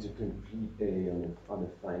need to complete A on a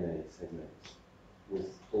finite segment with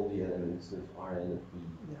all the elements of Rn of B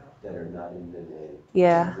that are not in the A.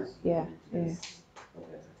 Yeah.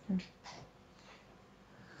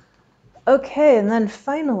 Okay, and then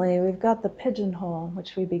finally we've got the pigeonhole,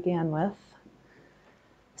 which we began with.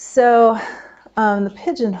 So the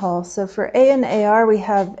pigeonhole, so for A and AR we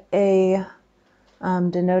have A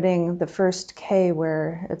denoting the first K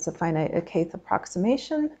where it's a finite, a kth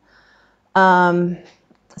approximation.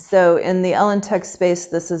 So in the Ln text space,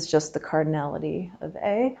 this is just the cardinality of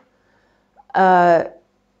A.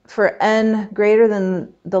 For n greater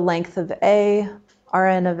than the length of A,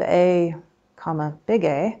 Rn of A, comma, big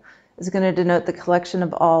A, is going to denote the collection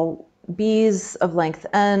of all B's of length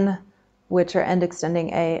n, which are end extending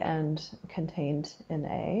A and contained in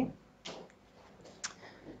A.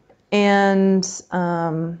 And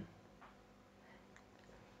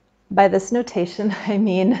by this notation, I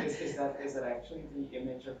mean... Is that actually the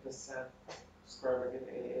image of the set square bracket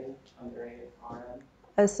AA under A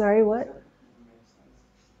Rn? Sorry, what?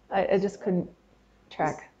 I just couldn't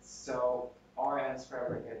track. So Rn square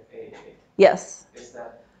bracket AA. Yes. Is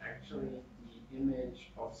that actually the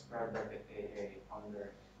image of square bracket AA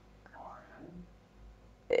under Rn?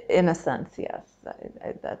 In a sense, yes.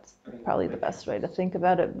 That's probably the best way to think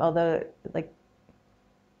about it. Although, like,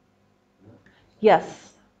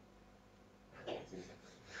 yes,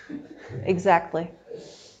 exactly.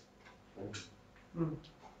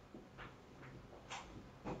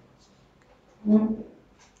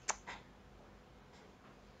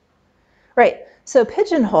 Right. So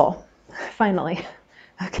pigeonhole, finally.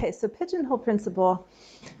 Okay. So pigeonhole principle.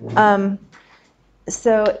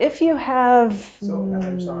 So if you have, So,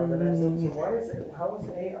 I'm sorry, but what is it? How is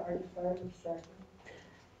AR defined exactly?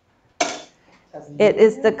 it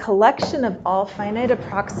is the collection of all finite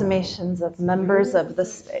approximations of members of the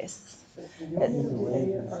space. It's the union of the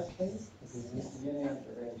A and R K? It's the union of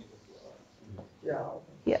the range of the R.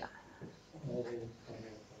 Yeah. Okay.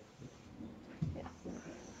 Yeah.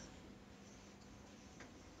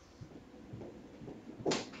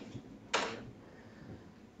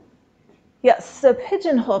 Yes, so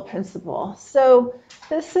pigeonhole principle. So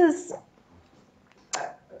this is,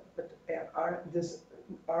 But this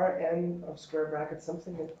Rn of square bracket,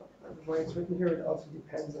 something that, the way it's written here, it also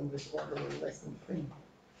depends on this order less than 3.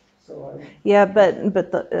 So yeah, but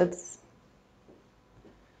it's,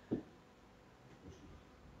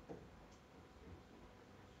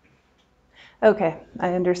 okay,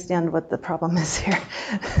 I understand what the problem is here.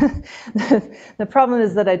 The problem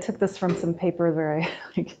is that I took this from some paper where I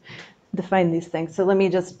like, defined these things. So let me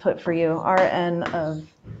just put for you Rn of,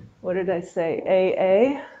 what did I say,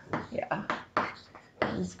 AA? Yeah,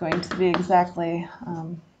 it's going to be exactly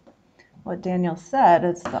what Daniel said.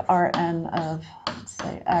 It's the Rn of, let's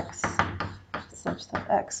say, x, such that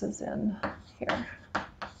x is in here. Okay.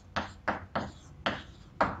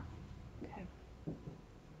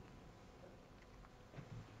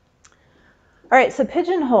 All right, so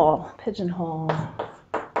pigeonhole.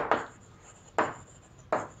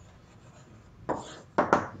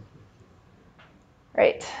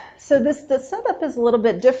 Right, so the setup is a little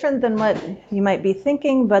bit different than what you might be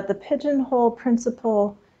thinking, but the pigeonhole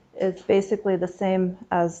principle is basically the same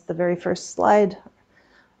as the very first slide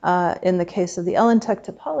in the case of the Ellentech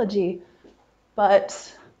topology,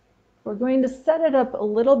 but we're going to set it up a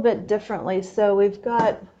little bit differently. So we've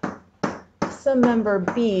got some member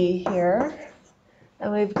B here,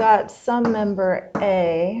 and we've got some member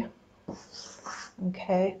A.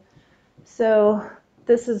 Okay, so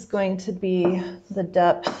this is going to be the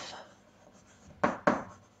depth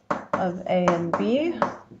of A and B.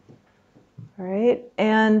 All right,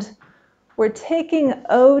 and we're taking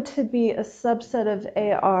O to be a subset of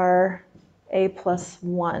AR, A plus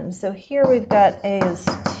 1. So here we've got A is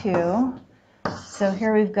 2. So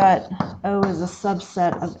here we've got O is a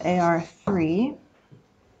subset of AR3.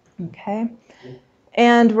 Okay,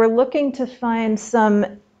 and we're looking to find some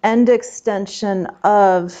end extension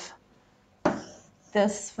of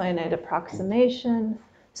this finite approximation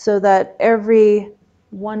so that every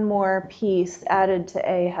one more piece added to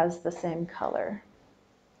A has the same color.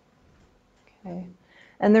 Okay.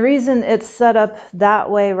 And the reason it's set up that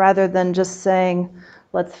way rather than just saying,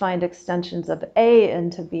 let's find extensions of A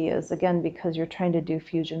into B is, again, because you're trying to do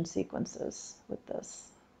fusion sequences with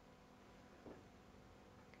this.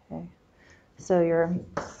 Okay. So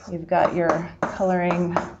you've got your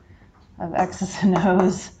coloring of X's and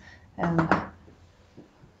O's, and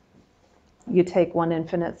you take one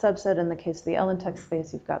infinite subset. In the case of the Ellentech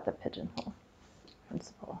space, you've got the pigeonhole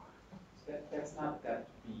principle. That's not that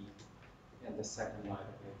B in the second line of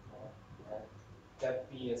A4, right? That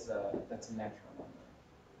B is that's a natural number.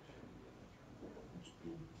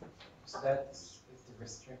 So that's the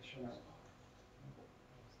restriction of.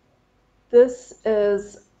 This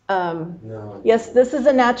is, yes, this is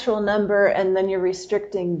a natural number, and then you're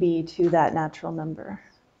restricting B to that natural number.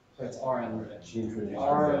 So it's R and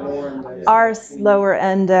R lower index. R's lower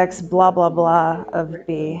index, blah, blah, blah of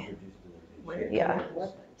B. Yeah.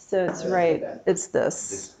 So it's right, it's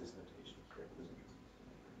this.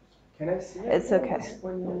 can I see it? It's okay.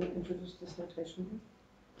 When you introduce this notation?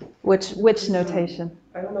 Which notation?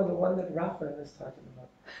 I don't know, the one that Raphael is talking about.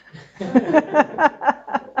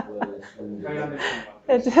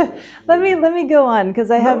 Let me go on, because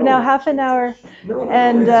I have now half an hour,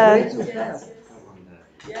 and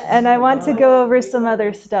and I want to go over some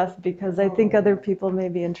other stuff because I think other people may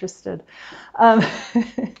be interested, and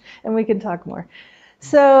we can talk more.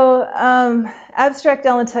 So abstract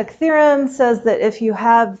Ellentech theorem says that if you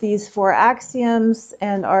have these 4 axioms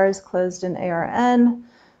and R is closed in ARN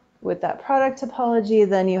with that product topology,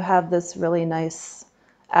 then you have this really nice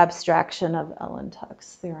abstraction of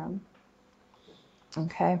Ellentech's theorem.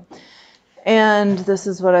 Okay, and this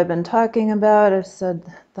is what I've been talking about. I've said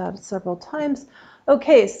that several times.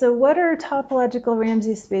 Okay, so what are topological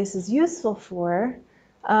Ramsey spaces useful for?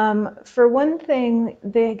 For one thing,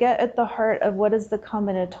 they get at the heart of what is the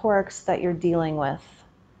combinatorics that you're dealing with,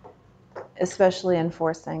 especially in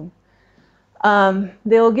forcing.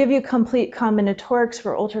 They will give you complete combinatorics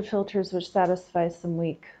for ultrafilters which satisfy some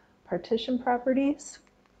weak partition properties.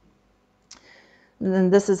 And then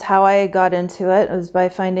this is how I got into it. It was by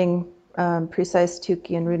finding precise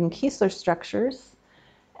Tukey and Rudin-Kiesler structures.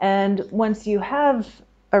 And once you have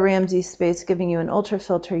a Ramsey space giving you an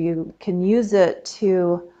ultrafilter, you can use it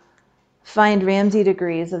to find Ramsey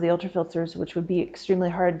degrees of the ultrafilters, which would be extremely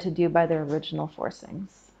hard to do by their original forcings.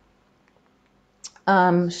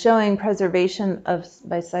 Showing preservation of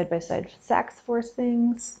by side Sachs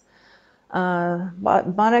forcings,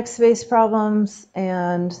 Banach space problems,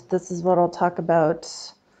 and this is what I'll talk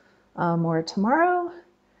about more tomorrow.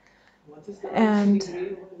 What is the Ramsey degree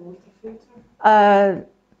of an ultrafilter?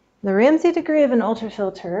 The Ramsey degree of an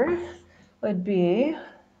ultrafilter would be,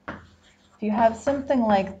 if you have something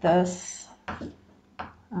like this,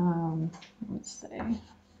 let's say,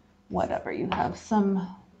 whatever, you have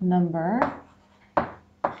some number.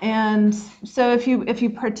 And so if you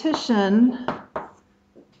partition,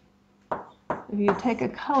 if you take a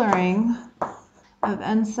coloring of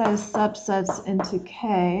n-size subsets into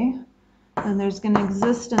K, then there's going to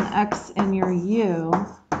exist an X in your U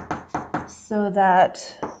so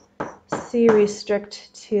that C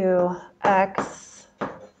restrict to X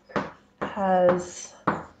has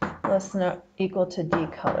less than or equal to D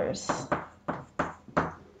colors.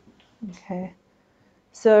 Okay.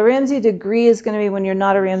 So a Ramsey degree is going to be when you're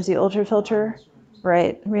not a Ramsey ultrafilter,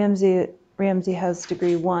 right? Ramsey has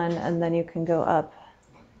degree 1, and then you can go up.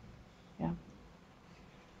 Yeah.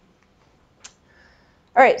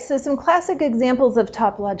 All right, so some classic examples of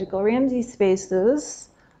topological Ramsey spaces.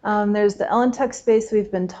 There's the Ellentuck space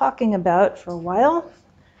we've been talking about for a while.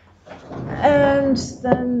 And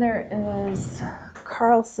then there is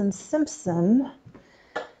Carlson-Simpson.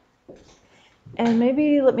 And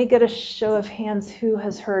maybe let me get a show of hands who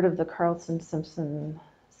has heard of the Carlson-Simpson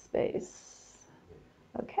space.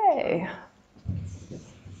 Okay.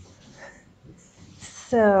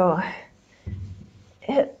 So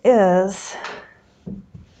it is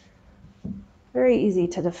very easy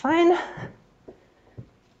to define.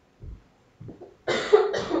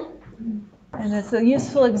 And it's a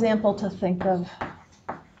useful example to think of.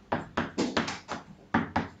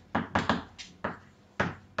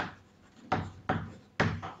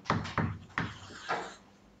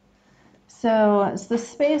 So it's the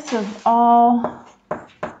space of all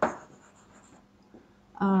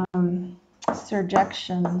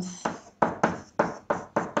surjections.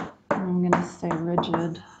 I'm going to say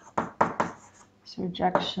rigid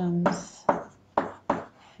surjections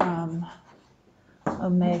from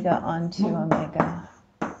omega onto omega.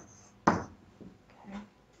 Okay.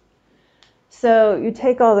 So you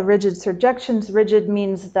take all the rigid surjections. Rigid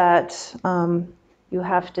means that you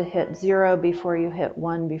have to hit 0 before you hit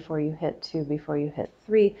 1, before you hit 2, before you hit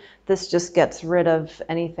 3. This just gets rid of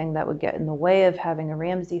anything that would get in the way of having a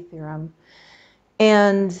Ramsey theorem.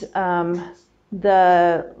 And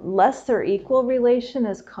the less or equal relation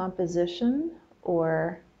is composition,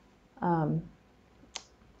 or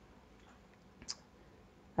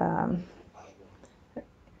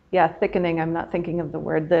yeah, thickening. I'm not thinking of the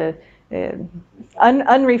word. The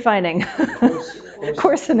unrefining,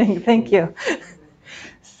 coarsening. Thank you.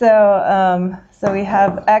 So, so we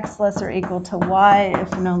have x less or equal to y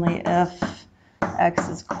if and only if x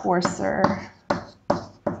is coarser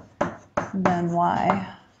than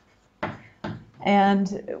y.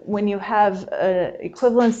 And when you have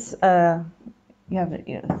equivalence, you have, if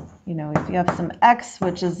you have some x,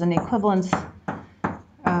 which is an equivalence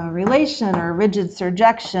relation or rigid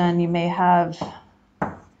surjection, you may have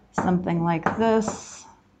something like this.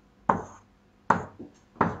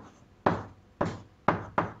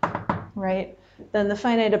 Right? Then the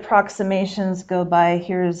finite approximations go by,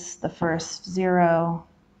 here's the first 0,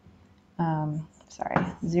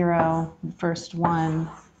 0, first 1,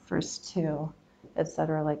 first 2,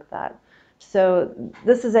 etc. like that. So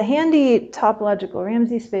this is a handy topological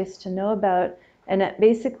Ramsey space to know about, and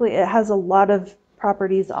it has a lot of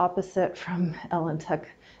properties opposite from Ellentuck,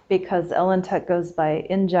 because Ellentuck goes by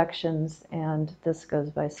injections and this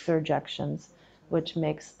goes by surjections, which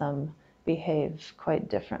makes them behave quite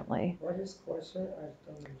differently. What is coarser? I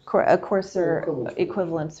don't understand. A coarser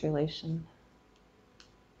equivalence relation.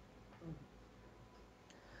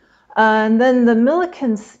 And then the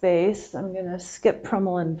Millikan space, I'm going to skip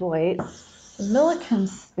Prummel and Voigt. The Millikan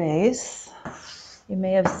space, you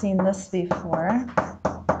may have seen this before.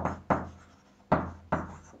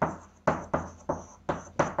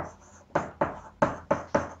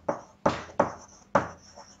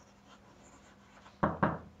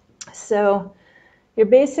 So you're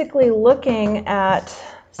basically looking at,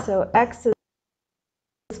 so X is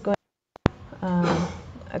going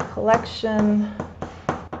a collection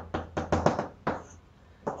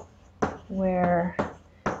where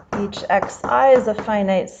each xi is a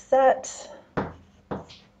finite set.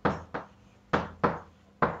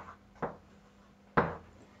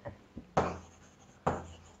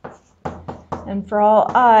 And for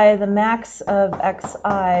all I, the max of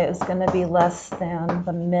xi is going to be less than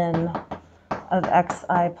the min of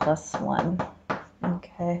xi plus 1.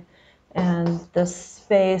 Okay, and this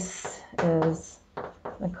space is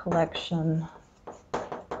the collection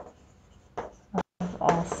of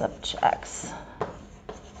all such x.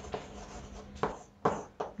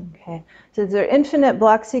 Okay, so these are infinite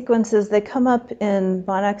block sequences. They come up in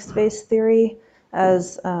Banach space theory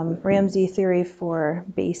as Ramsey theory for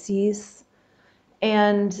bases.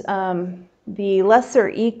 And the lesser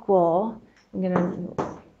equal, I'm going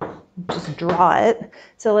to just draw it.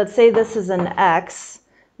 So let's say this is an x.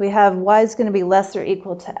 We have y is going to be less or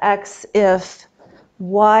equal to x if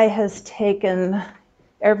y has taken,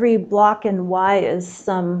 every block in y is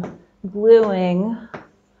some gluing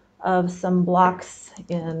of some blocks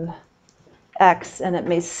in x, and it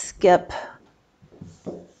may skip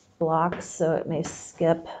blocks, so it may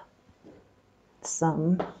skip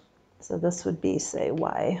some. So this would be, say,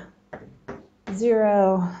 y0,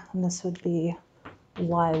 and this would be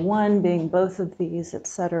y1 being both of these,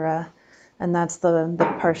 etc. And that's the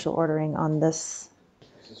partial ordering on this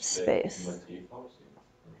space.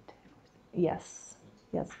 Yes,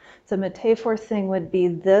 yes. So metaphor thing would be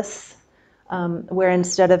this, where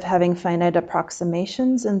instead of having finite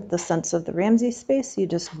approximations in the sense of the Ramsey space, you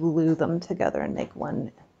just glue them together and make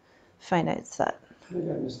one finite set. I think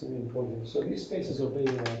I missed the main point here. So these spaces obey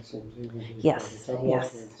your axioms. Yes,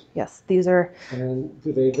 yes, yes. These are. And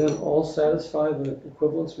do they then all satisfy the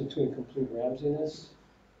equivalence between complete Ramsiness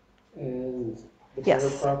and the Taylor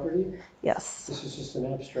property? Yes. This is just an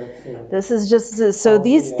abstract thing. This is just, so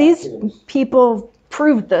these people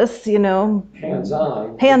proved this, you know.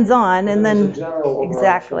 Hands-on. Hands-on, and then. There's a general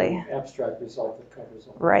exactly. Abstract result that covers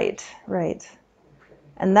all. Right, right.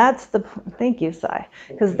 And that's the, thank you, Sai,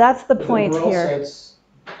 because that's the point here. The sets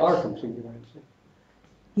are completely Ramsey.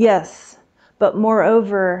 Yes, but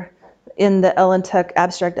moreover, in the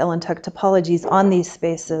abstract Ellentech topologies on these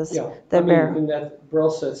spaces, yeah, in that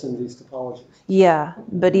Brill sets in these topologies. Yeah,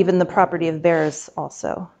 but even the property of bears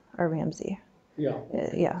also are Ramsey. Yeah.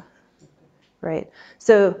 Yeah. Right.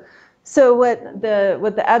 So what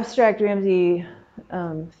the abstract Ramsey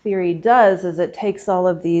theory does is it takes all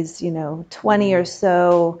of these, 20 or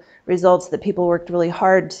so results that people worked really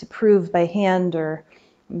hard to prove by hand or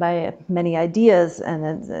by many ideas, and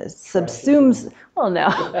it subsumes, well, no,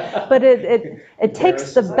 but it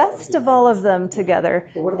takes the best of all of them together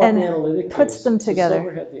and puts them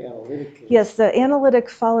together. Had the analytic case. Yes, the analytic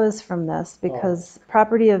follows from this because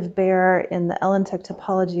property of Baire in the Ellentech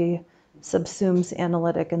topology subsumes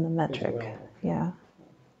analytic in the metric. Yeah.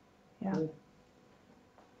 Yeah.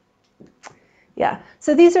 Yeah,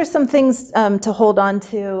 so these are some things to hold on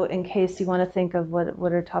to in case you want to think of what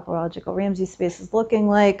are topological Ramsey spaces looking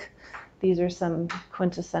like. These are some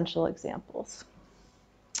quintessential examples.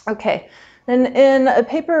 Okay, then in a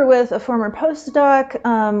paper with a former postdoc,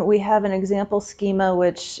 we have an example schema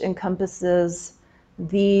which encompasses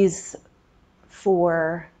these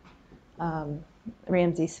 4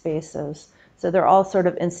 Ramsey spaces. So they're all sort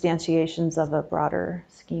of instantiations of a broader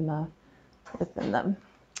schema within them.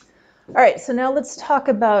 All right, so now let's talk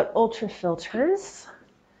about ultrafilters.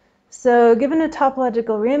 So given a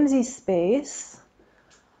topological Ramsey space,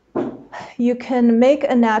 you can make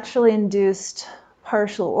a naturally induced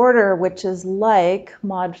partial order, which is like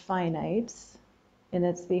mod finite in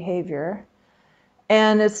its behavior.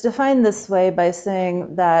 And it's defined this way by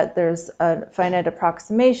saying that there's a finite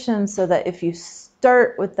approximation, so that if you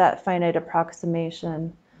start with that finite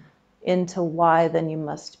approximation into y, then you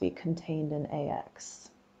must be contained in AX.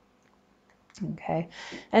 Okay,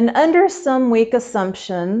 and under some weak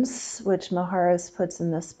assumptions, which Maharas puts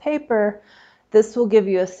in this paper, this will give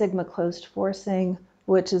you a sigma closed forcing,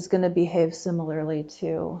 which is going to behave similarly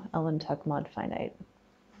to Ellentech mod finite.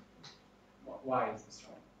 Why is the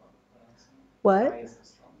strong? What? Why is the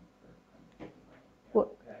strong?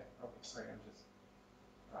 What? Okay, sorry, I'm just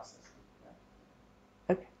processing.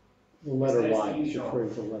 Yeah. Okay. The letter Y.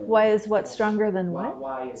 Why is what stronger than what?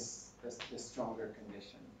 Why is the stronger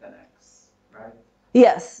condition than X? Right?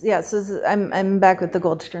 Yes, yes. I'm back with the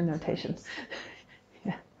Goldstern notation.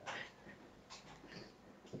 Yeah.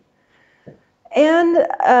 And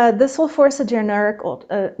this will force a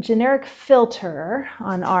generic filter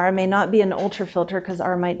on R. It may not be an ultrafilter because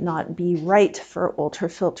R might not be right for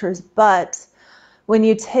ultrafilters, but when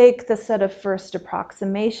you take the set of first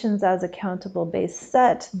approximations as a countable base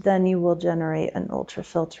set, then you will generate an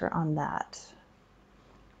ultrafilter on that.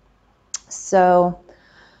 So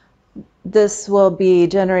this will be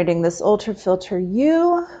generating this ultrafilter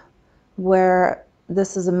U, where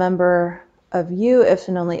this is a member of U if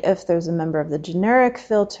and only if there's a member of the generic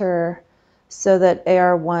filter, so that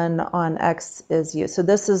AR1 on X is U. So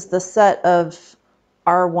this is the set of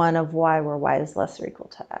R1 of Y where Y is less or equal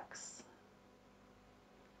to X.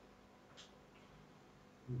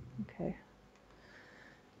 Okay.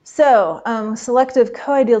 So selective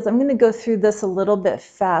coideals, I'm going to go through this a little bit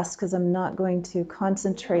fast because I'm not going to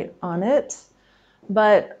concentrate on it.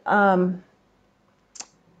 But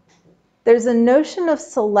there's a notion of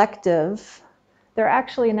selective. There are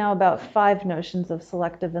actually now about 5 notions of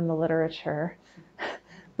selective in the literature.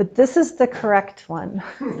 But this is the correct one.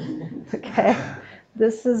 Okay?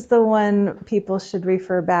 This is the one people should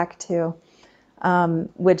refer back to,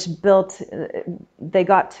 which they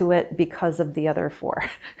got to it because of the other 4.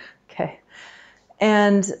 Okay.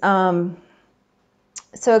 And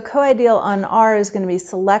so a coideal on R is going to be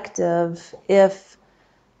selective if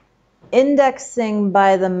indexing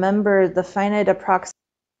by the member, the finite approximation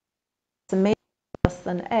less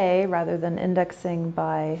than A, rather than indexing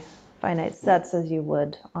by finite sets as you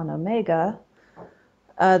would on omega,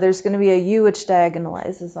 there's going to be a U which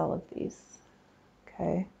diagonalizes all of these.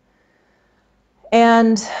 Okay.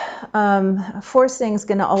 And forcing is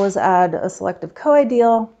going to always add a selective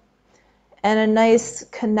coideal. And a nice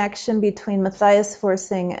connection between Matthias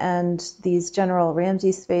forcing and these general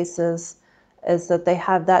Ramsey spaces is that they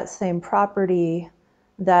have that same property,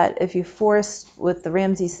 that if you force with the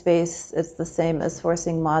Ramsey space, it's the same as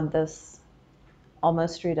forcing mod this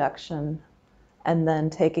almost reduction, and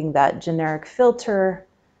then taking that generic filter,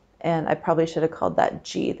 and I probably should have called that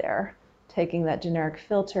G there, taking that generic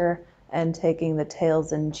filter and taking the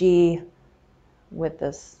tails in G with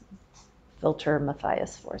this filter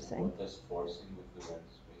Matthias forcing. What does forcing with the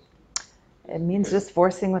Ramsey space mean? It means just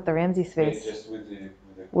forcing with the Ramsey space. Just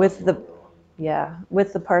with the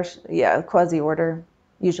quasi order,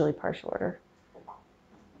 usually partial order.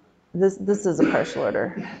 This is a partial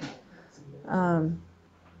order.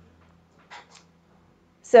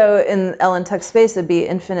 So in L-in-Tux space, it'd be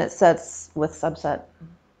infinite sets with subset.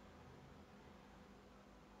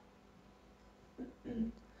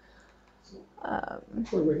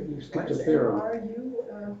 Wait, you skipped a theorem. Are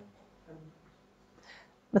you?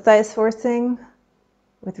 Matthias forcing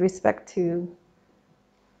with respect to,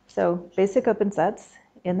 so basic open sets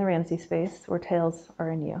in the Ramsey space where tails are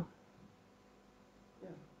in U.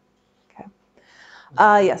 Okay.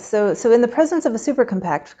 Yes, so in the presence of a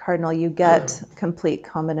supercompact cardinal, you get complete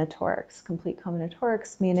combinatorics. Complete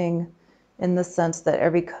combinatorics meaning in the sense that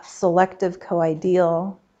every selective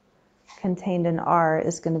coideal contained in R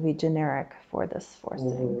is going to be generic for this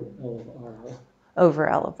forcing. Over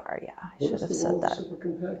L of R, yeah, I should have said that.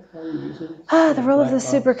 The rule of the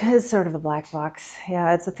supercompact is sort of a black box.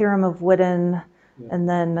 Yeah, it's a theorem of Witten, and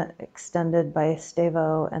then extended by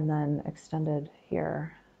Stavo, and then extended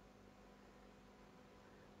here.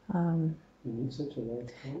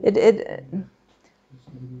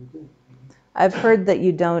 I've heard that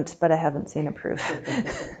you don't, but I haven't seen a proof.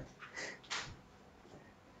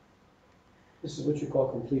 This is what you call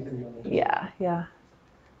complete combination. Yeah.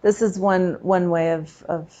 This is one way of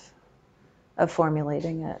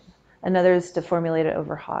formulating it. Another is to formulate it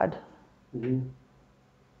over Hod. Because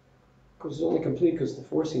it's only complete because the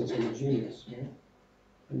forcing is homogeneous. Right?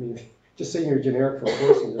 I mean, just saying you're generic for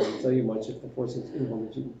forcing doesn't tell you much if the forcing is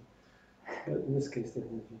inhomogeneous. But in this case, they're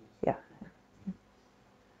homogeneous. Yeah.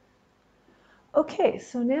 Okay,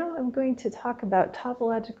 so now I'm going to talk about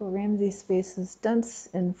topological Ramsey spaces dense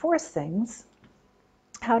in forcings.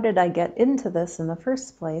 How did I get into this in the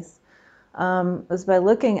first place? Was by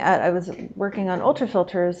looking at, I was working on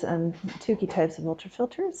ultrafilters and Tukey types of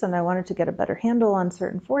ultrafilters, and I wanted to get a better handle on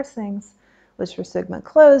certain forcings, which were segment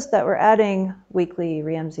closed, that were adding weakly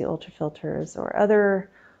Ramsey ultrafilters or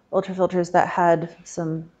other ultrafilters that had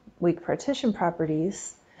some weak partition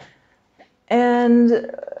properties.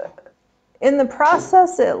 And in the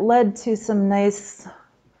process, it led to some nice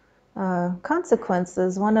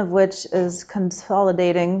consequences, one of which is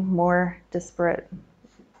consolidating more disparate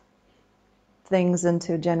things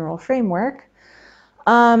into a general framework.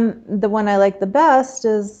 The one I like the best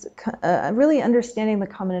is really understanding the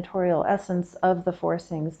combinatorial essence of the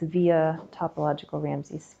forcings via topological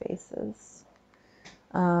Ramsey spaces.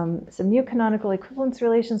 some new canonical equivalence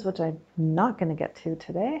relations, which I'm not going to get to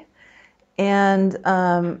today, and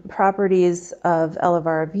properties of L of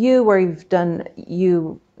R of U, where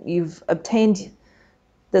you've obtained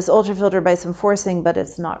this ultrafilter by some forcing, but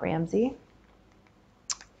it's not Ramsey.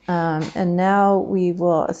 And now we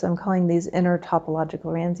will, so I'm calling these inner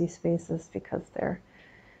topological Ramsey spaces because they're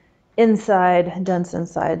inside, dense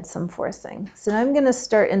inside some forcing. So now I'm going to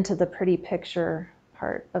start into the pretty picture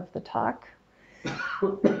part of the talk.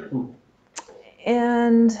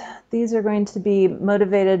 And these are going to be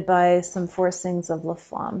motivated by some forcings of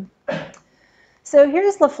Laflamme. So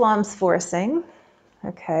here's Laflamme's forcing,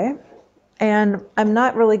 okay? And I'm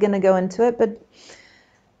not really going to go into it, but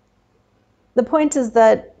the point is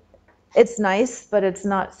that it's nice, but it's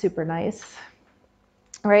not super nice,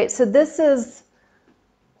 right? So this is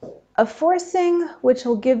a forcing which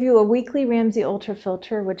will give you a weakly Ramsey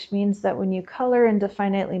ultrafilter, which means that when you color into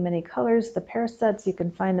finitely many colors, the pair sets, you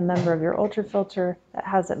can find a member of your ultrafilter that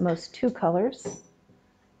has at most 2 colors,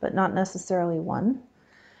 but not necessarily 1.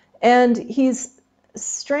 And he's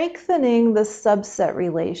strengthening the subset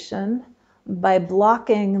relation by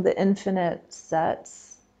blocking the infinite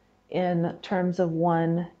sets in terms of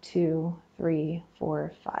 1, 2, 3,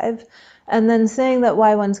 4, 5, and then saying that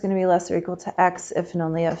y1 is going to be less or equal to x if and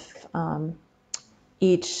only if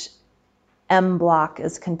each m block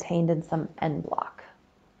is contained in some n block.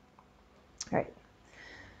 All right.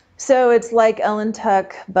 So it's like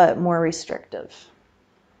Ellentuck, but more restrictive.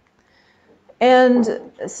 And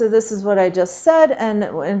so this is what I just said, and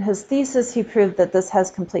in his thesis he proved that this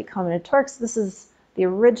has complete combinatorics. This is the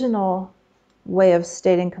original way of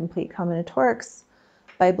stating complete combinatorics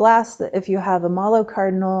by Blast, that if you have a Malo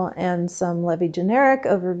cardinal and some Levy generic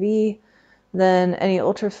over V, then any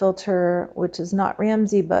ultrafilter which is not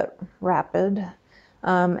Ramsey but rapid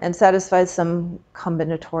and satisfies some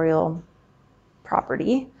combinatorial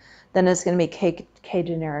property, then it's going to be K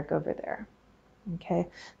generic over there. Okay,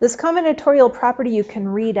 this combinatorial property you can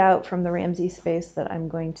read out from the Ramsey space that I'm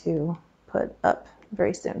going to put up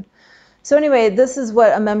very soon. So anyway, this is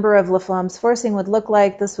what a member of Laflamme's forcing would look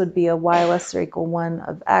like. This would be a y less or equal 1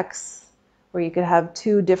 of x, where you could have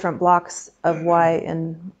 2 different blocks of y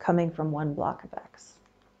coming from 1 block of x.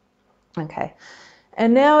 Okay,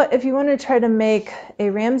 and now if you want to try to make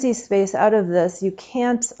a Ramsey space out of this, you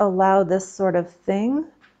can't allow this sort of thing,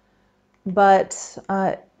 but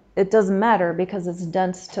it doesn't matter because it's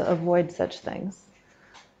dense to avoid such things.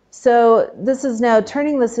 So this is now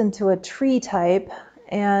turning this into a tree type,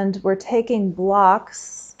 and we're taking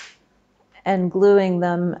blocks and gluing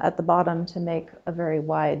them at the bottom to make a very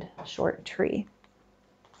wide, short tree.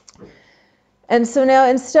 And so now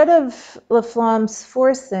instead of Laflamme's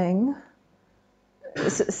forcing,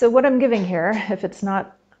 so what I'm giving here, if it's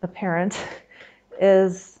not apparent,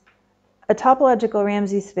 is a topological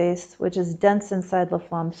Ramsey space which is dense inside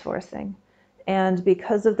Laflamme's forcing. And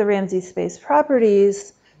because of the Ramsey space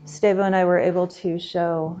properties, Stevo and I were able to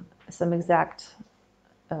show some exact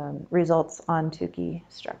results on Tukey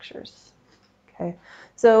structures. Okay,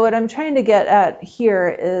 so what I'm trying to get at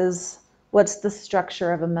here is what's the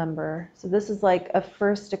structure of a member. So this is like a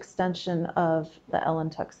first extension of the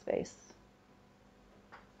Ellentuck space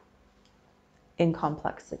in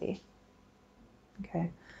complexity. Okay,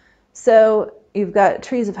 so you've got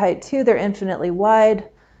trees of height 2, they're infinitely wide.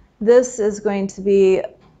 This is going to be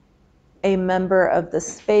a member of the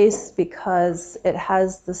space because it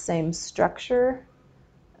has the same structure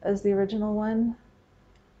as the original one.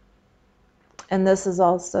 And this is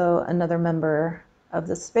also another member of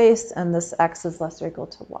the space, and this x is less or equal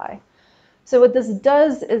to y. So what this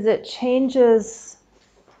does is it changes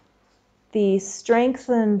the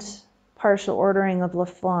strengthened partial ordering of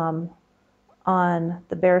Laflamme on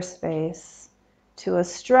the bare space to a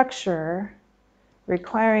structure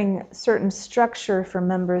requiring certain structure for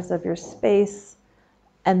members of your space,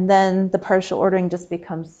 and then the partial ordering just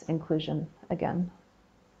becomes inclusion again.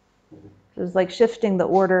 So it's like shifting the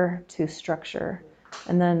order to structure.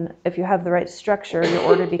 And then if you have the right structure, your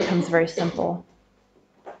order becomes very simple.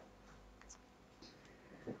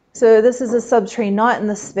 So this is a subtree not in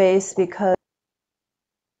the space because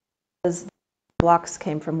blocks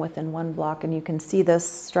came from within 1 block, and you can see this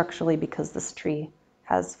structurally because this tree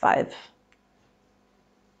has 5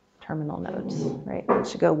 terminal nodes, right? It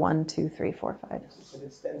should go 1, 2, 3, 4, 5. But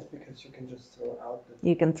it's dense because you can just throw out the...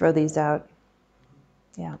 You can throw these out.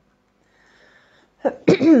 Yeah.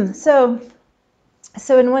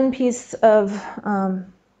 So in one piece of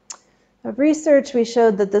research, we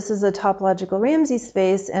showed that this is a topological Ramsey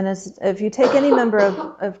space, and if you take any member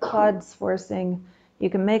of Claude's forcing,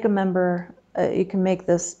 you can make a member, you can make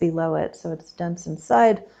this below it, so it's dense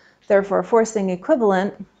inside. therefore forcing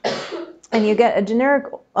equivalent, and you get a generic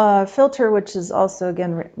filter, which is also,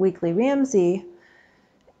 again, weakly Ramsey.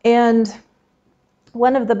 And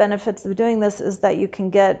one of the benefits of doing this is that you can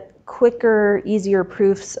get quicker, easier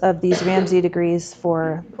proofs of these Ramsey degrees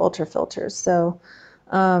for ultrafilters. So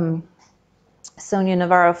Sonia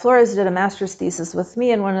Navarro-Flores did a master's thesis with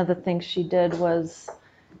me, and one of the things she did was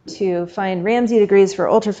to find Ramsey degrees for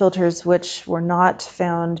ultrafilters which were not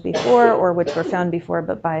found before, or which were found before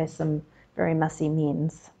but by some very messy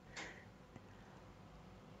means.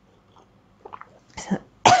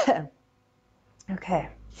 Okay.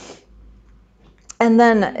 And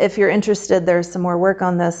then if you're interested, there's some more work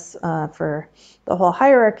on this for the whole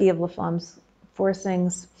hierarchy of Laflamme's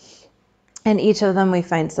forcings. In each of them, we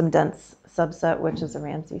find some dense subset, which is a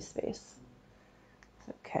Ramsey space.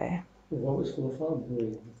 Okay. What was Laflamme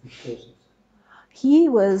doing with these forces? He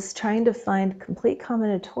was trying to find complete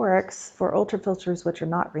combinatorics for ultrafilters which are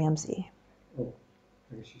not Ramsey. Oh,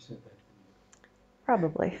 I guess you said that.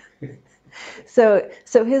 Probably. So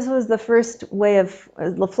his was the first way of,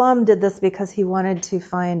 Laflamme did this because he wanted to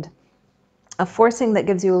find a forcing that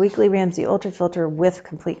gives you a weakly Ramsey ultrafilter with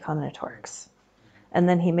complete combinatorics. And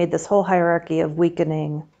then he made this whole hierarchy of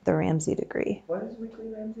weakening the Ramsey degree. What is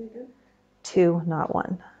weakly Ramsey again? 2, not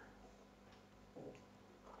 1.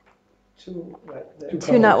 2, what? Two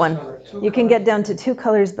 2, not colors. 1. Two You can colors. get down to 2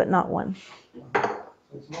 colors, but not 1.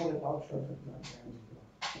 It's not an ultra, but not Ramsey.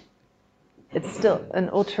 It's still an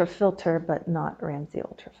ultrafilter, but not Ramsey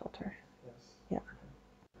ultrafilter. Yes. Yeah.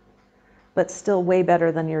 But still way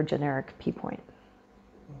better than your generic P point.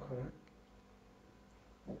 Okay.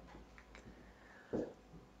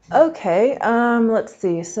 Okay, let's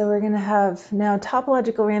see. So we're going to have now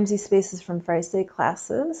topological Ramsey spaces from Freiseg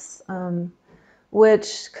classes,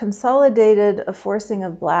 which consolidated a forcing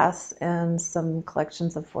of Blass and some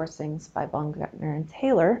collections of forcings by Baumgartner and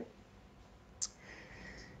Taylor.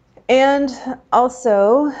 And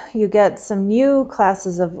also, you get some new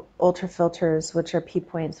classes of ultrafilters, which are P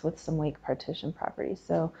points with some weak partition properties.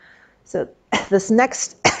 So this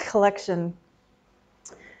next collection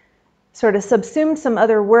sort of subsumed some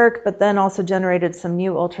other work, but then also generated some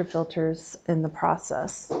new ultrafilters in the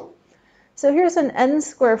process. So here's an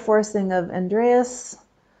n-square forcing of Andreas,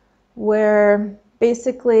 where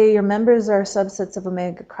basically your members are subsets of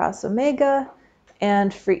omega cross omega,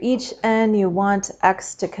 and for each n, you want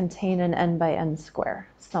X to contain an n by n square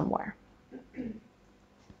somewhere.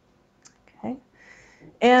 Okay.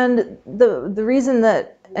 And the reason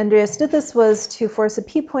that Andreas did this was to force a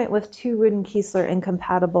P point with 2 Ruden-Kiesler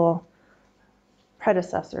incompatible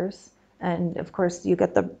predecessors. And of course, you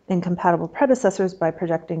get the incompatible predecessors by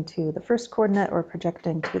projecting to the first coordinate or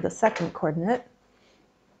projecting to the second coordinate.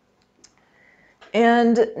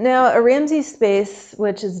 And now a Ramsey space,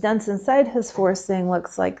 which is dense inside his forcing,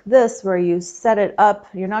 looks like this, where you set it up.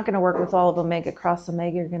 You're not going to work with all of omega cross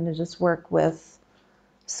omega. You're going to just work with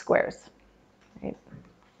squares, right?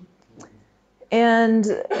 And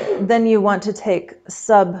then you want to take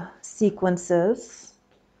subsequences,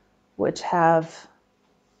 which have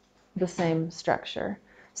the same structure.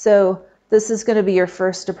 So this is going to be your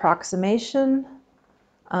first approximation.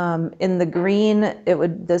 In the green,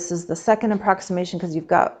 this is the second approximation because you've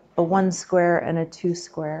got a 1 square and a 2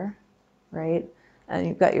 square, right? And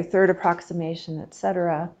you've got your third approximation,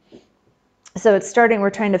 etc. So it's starting,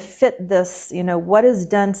 we're trying to fit this, what is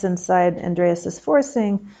dense inside Andreas's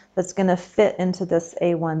forcing that's going to fit into this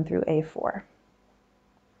A1 through A4.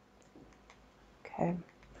 Okay.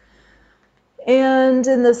 And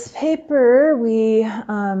in this paper, we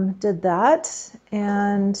did that,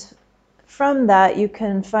 and from that, you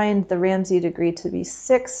can find the Ramsey degree to be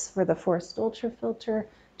 6 for the forced ultrafilter,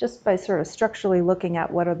 just by sort of structurally looking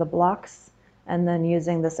at what are the blocks, and then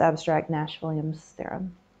using this abstract Nash-Williams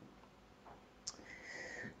theorem.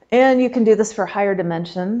 And you can do this for higher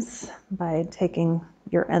dimensions by taking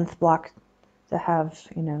your nth block to have,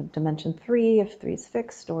 dimension 3 if 3 is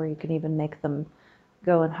fixed, or you can even make them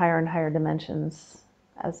go in higher and higher dimensions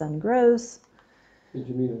as n grows. Did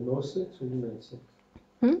you mean at most 6 or you meant 6?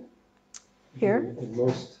 Here? At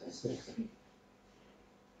most 6.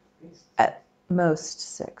 At most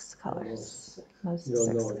 6 colors. Most You don't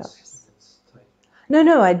 6 know colors. it's tight.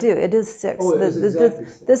 No, I do. It is 6. Oh, it is exactly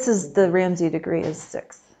 6. This is the Ramsey degree is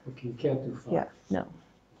 6. Okay, you can't do 5. Yeah, no.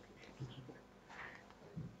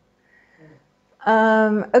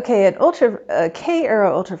 Okay, at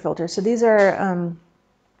K-arrow ultrafilter, so these are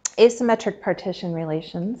asymmetric partition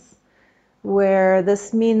relations, where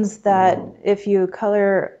this means that if you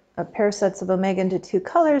color a pair sets of omega into 2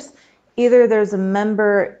 colors, either there's a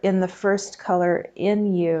member in the first color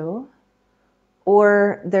in U,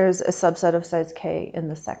 or there's a subset of size K in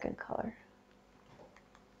the second color.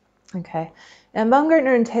 Okay, and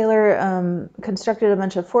Baumgartner and Taylor constructed a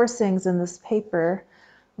bunch of forcings in this paper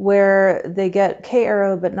where they get K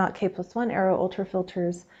arrow but not K plus 1 arrow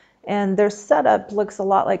ultrafilters, and their setup looks a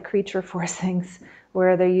lot like creature forcings,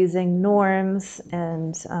 where they're using norms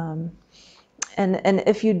and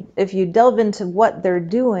if you delve into what they're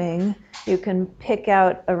doing, you can pick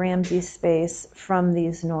out a Ramsey space from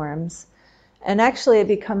these norms. And actually, it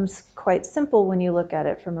becomes quite simple when you look at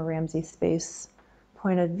it from a Ramsey space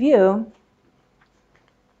point of view.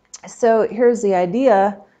 So here's the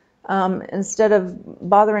idea. Instead of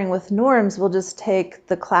bothering with norms, we'll just take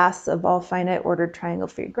the class of all finite ordered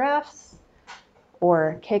triangle-free graphs,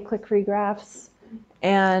 or K-clique-free graphs,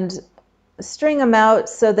 and string them out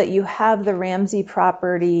so that you have the Ramsey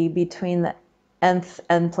property between the nth,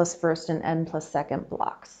 n plus first, and n plus second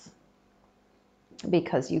blocks.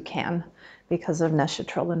 Because you can, because of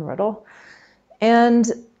Neschatral and Riddle. And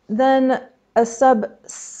then a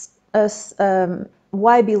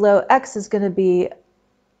y below x is going to be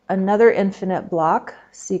another infinite block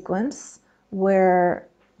sequence where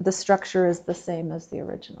the structure is the same as the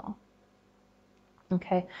original.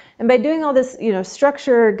 Okay, and by doing all this,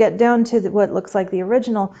 structure, get down to what looks like the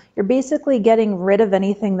original, you're basically getting rid of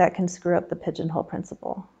anything that can screw up the pigeonhole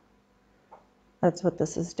principle. That's what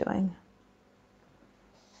this is doing.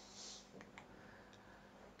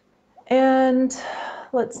 And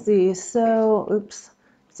let's see, so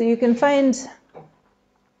you can find,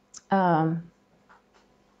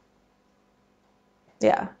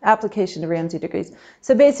 application to Ramsey degrees.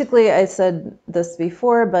 So basically, I said this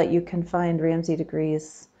before, but you can find Ramsey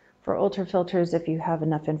degrees for ultrafilters if you have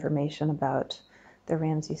enough information about the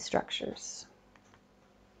Ramsey structures.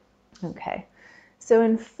 Okay, so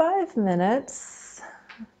in 5 minutes,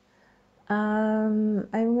 I'm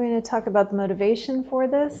going to talk about the motivation for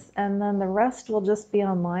this, and then the rest will just be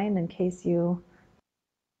online in case you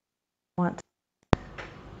want to.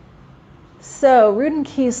 So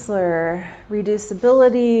Ruden-Kiesler,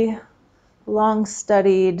 reducibility, long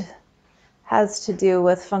studied, has to do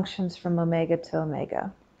with functions from omega to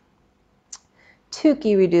omega.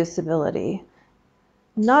 Tukey reducibility,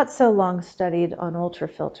 not so long studied on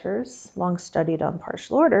ultrafilters, long studied on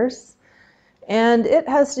partial orders, and it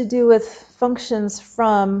has to do with functions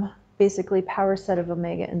from basically power set of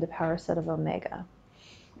omega into power set of omega.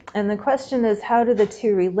 And the question is, how do the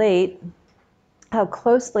two relate? How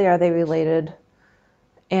closely are they related?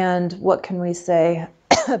 And what can we say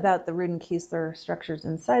about the Ruden-Kiesler structures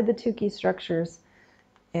inside the Tukey structures?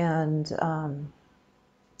 And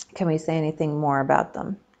can we say anything more about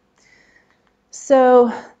them?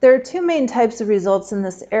 So there are two main types of results in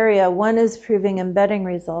this area. One is proving embedding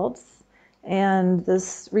results. And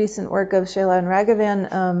this recent work of Sheila and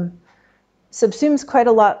Raghavan subsumes quite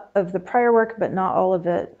a lot of the prior work, but not all of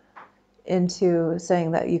it, into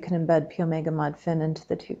saying that you can embed P omega mod fin into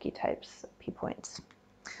the Tukey types, P points.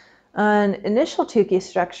 An initial Tukey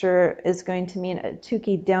structure is going to mean a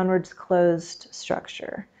Tukey downwards closed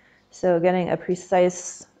structure. So getting a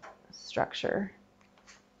precise structure.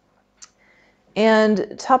 And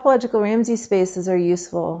topological Ramsey spaces are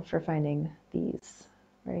useful for finding these,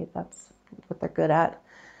 right? That's what they're good at.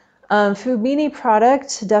 Fubini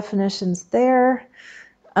product definitions there.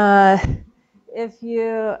 If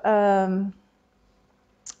you,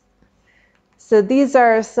 so these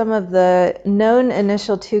are some of the known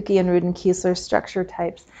initial Tukey and Ruden-Kiesler structure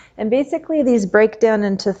types. And basically these break down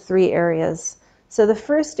into 3 areas. So the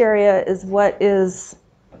first area is what is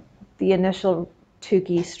the initial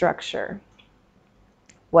Tukey structure?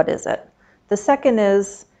 What is it? The second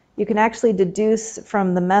is you can actually deduce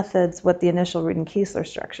from the methods what the initial Ruden-Kiesler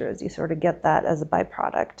structure is. You sort of get that as a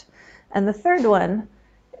byproduct. And the third one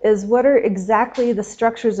is what are exactly the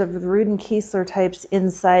structures of the Ruden-Kiesler types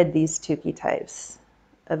inside these Tukey types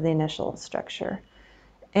of the initial structure.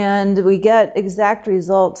 And we get exact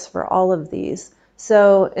results for all of these.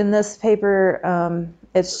 So in this paper,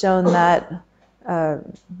 it's shown that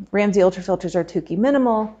Ramsey ultrafilters are Tukey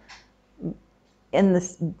minimal in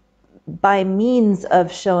this, by means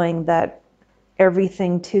of showing that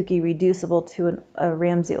everything Tukey reducible to a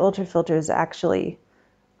Ramsey ultrafilter is actually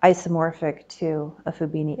isomorphic to a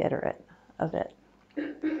Fubini iterate of it.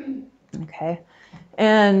 Okay,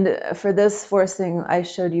 and for this forcing I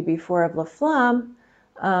showed you before of Laflamme,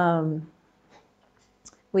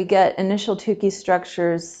 we get initial Tukey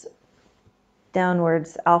structures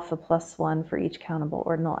downwards alpha plus 1 for each countable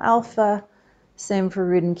ordinal alpha. Same for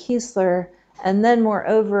Ruden-Kiesler. And then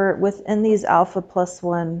moreover, within these alpha plus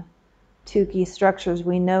 1 Tukey structures,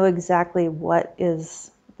 we know exactly what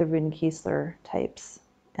is the Ruden-Kiesler types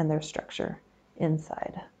and their structure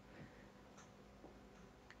inside.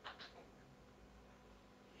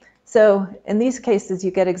 So in these cases,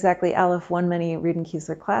 you get exactly Aleph 1 many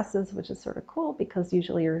Riemann-Kiesler classes, which is sort of cool because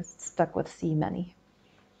usually you're stuck with C many.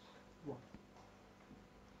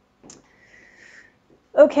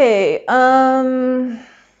 Okay, and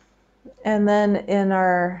then in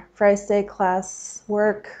our Freistate class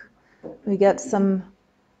work, we get some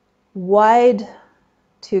wide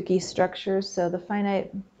Tukey structures. So the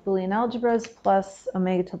finite Boolean algebras plus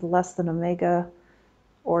omega to the less than omega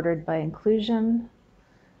ordered by inclusion.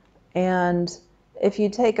 And if you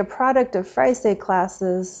take a product of Freistate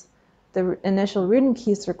classes, the initial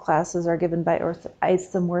Riemann-Kiesler classes are given by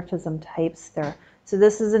isomorphism types there. So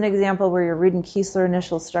this is an example where your Riemann-Kiesler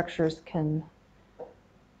initial structures can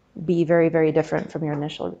be very, very different from your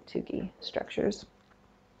initial Tukey structures.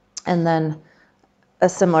 And then a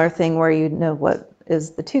similar thing where you know what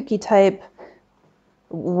is the Tukey type,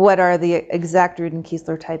 what are the exact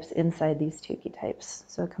Riemann-Kiesler types inside these Tukey types.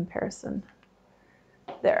 So a comparison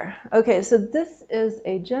there. Okay, so this is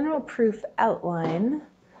a general proof outline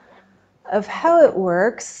of how it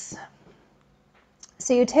works.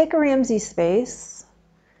 So you take a Ramsey space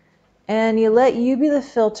and you let U be the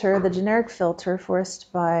filter, the generic filter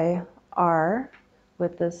forced by R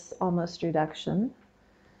with this almost reduction.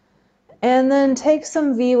 And then take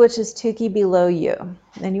some V, which is Tukey below U.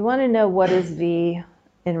 And you want to know what is V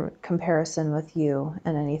in comparison with U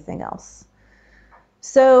and anything else.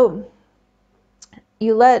 So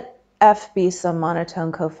you let F be some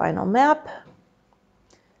monotone cofinal map.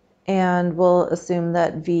 And we'll assume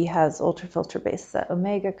that V has ultrafilter base set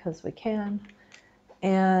omega because we can.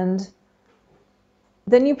 And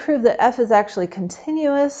then you prove that F is actually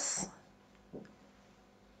continuous.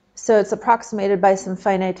 So it's approximated by some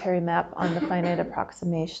finitary map on the finite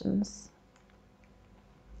approximations.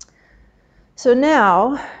 So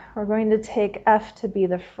now we're going to take F to be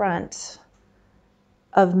the front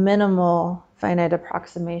of minimal finite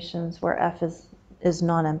approximations where F is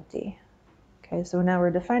non-empty. Okay, so now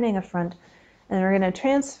we're defining a front, and we're going to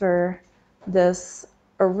transfer this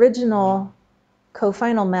original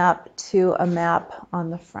cofinal map to a map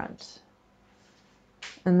on the front.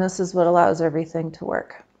 And this is what allows everything to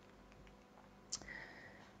work.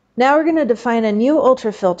 Now we're going to define a new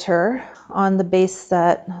ultrafilter on the base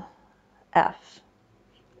set F.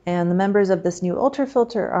 And the members of this new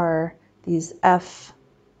ultrafilter are these F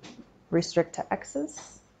restrict to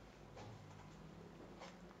X's.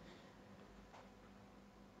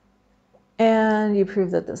 And you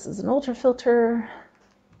prove that this is an ultrafilter.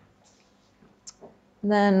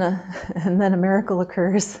 And then a miracle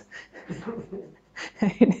occurs.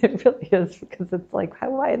 I mean, it really is, because it's like,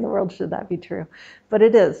 why in the world should that be true? But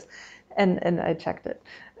it is, and I checked it.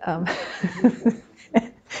 And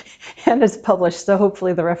it's published, so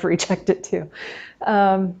hopefully the referee checked it too.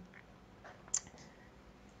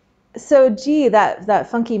 So G, that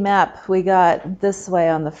funky map we got this way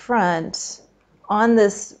on the front, on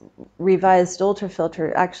this revised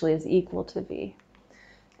ultrafilter actually is equal to V.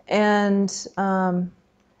 And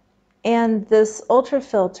this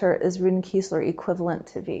ultrafilter is Riemann-Kiesler equivalent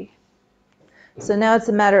to V. So now it's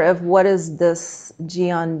a matter of what is this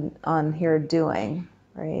G on here doing,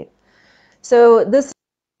 right? So this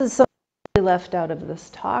is something left out of this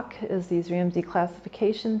talk, is these Ramsey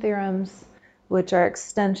classification theorems, which are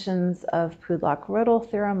extensions of Pudlak-Rödel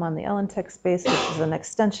theorem on the Ellentek space, which is an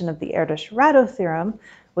extension of the Erdős-Rado theorem,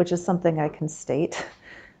 which is something I can state,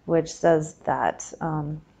 which says that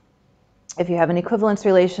if you have an equivalence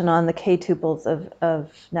relation on the k tuples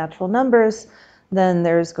of natural numbers, then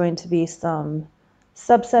there's going to be some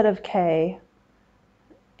subset of k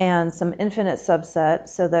and some infinite subset,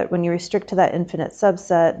 so that when you restrict to that infinite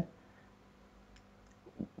subset,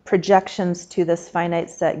 projections to this finite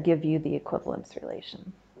set give you the equivalence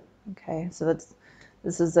relation. Okay, so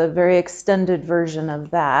this is a very extended version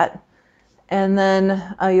of that. And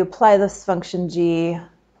then you apply this function g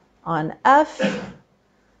on F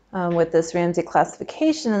with this Ramsey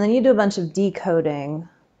classification, and then you do a bunch of decoding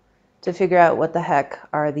to figure out what the heck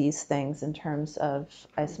are these things in terms of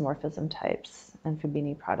isomorphism types and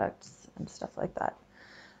Fabini products and stuff like that.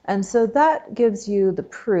 And so that gives you the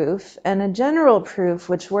proof, and a general proof,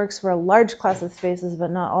 which works for a large class of spaces, but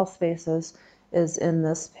not all spaces, is in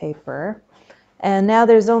this paper. And now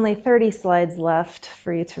there's only 30 slides left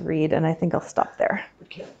for you to read, and I think I'll stop there.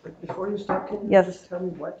 Okay, but before you stop, can you Yes. just tell me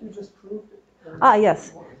what you just proved?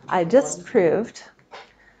 Yes, I just proved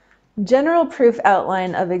general proof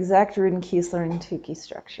outline of exact Riemann-Kiesler and Tukey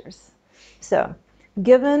structures. So,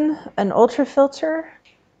 given an ultrafilter,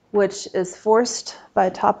 which is forced by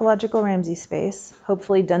a topological Ramsey space,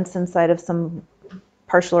 hopefully dense inside of some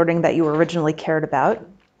partial ordering that you originally cared about.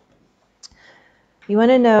 You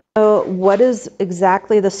want to know what is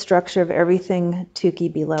exactly the structure of everything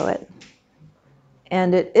Tukey below it.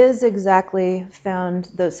 And it is exactly found,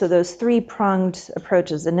 so those three-pronged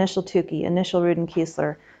approaches, initial Tukey, initial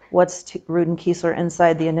Rudenkiesler, what's Rudenkiesler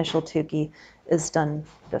inside the initial Tukey, is done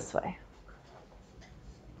this way.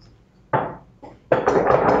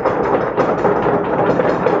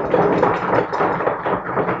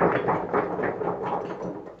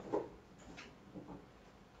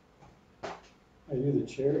 Are you the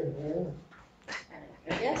chair?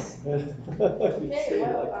 Yes. Okay, Okay,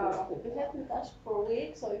 well, we have Natasha for a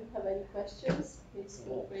week, so if you have any questions, please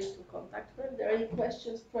feel free to contact her. If there are any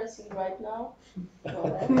questions pressing right now, go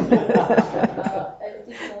ahead.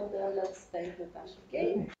 And if not, then let's thank Natasha,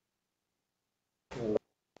 okay?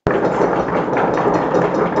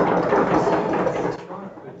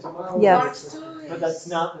 Yes. But that's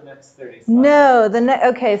not the next 30 slides. No,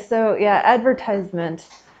 okay, so yeah, advertisement.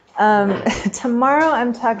 Tomorrow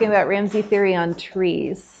I'm talking about Ramsey theory on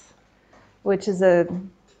trees, which is a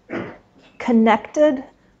connected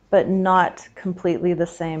but not completely the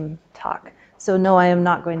same talk. So no, I am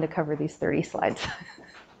not going to cover these 30 slides,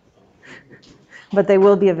 but they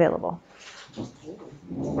will be available.